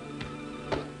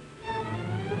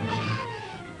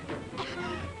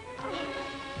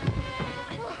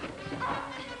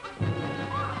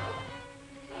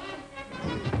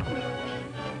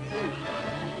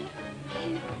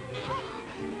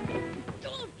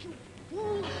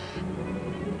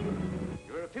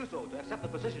 Your refusal to accept the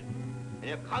position and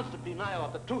your constant denial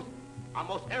of the truth are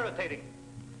most irritating.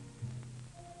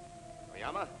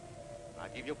 Oyama, I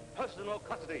give you personal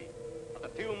custody of the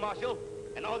field marshal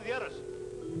and all the others.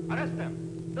 Arrest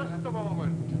them. Just a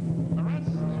moment.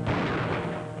 Arrest.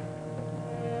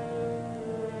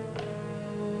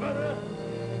 Murder.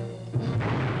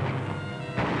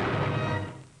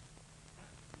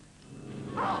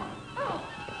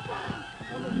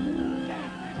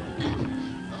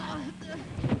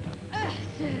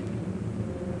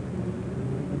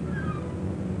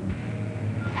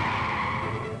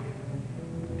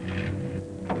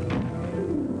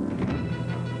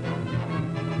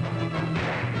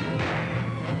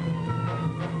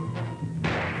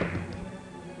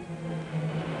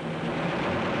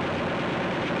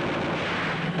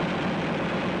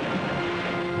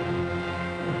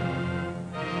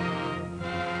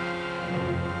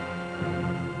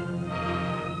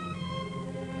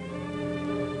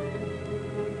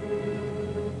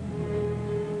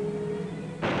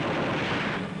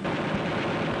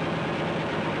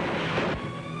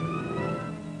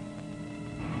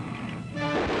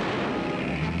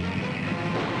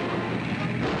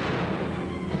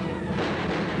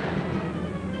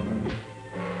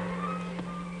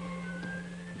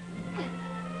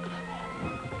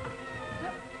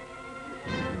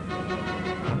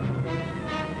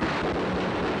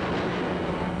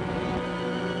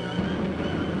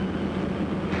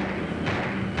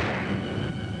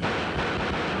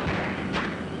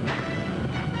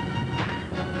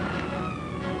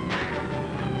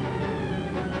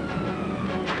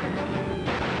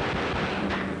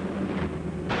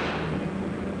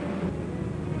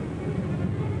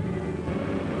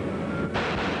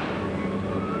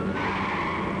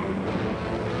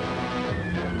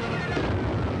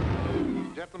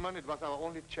 Gentlemen, it was our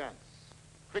only chance.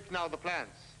 Quick now, the plans.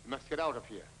 We must get out of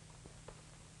here.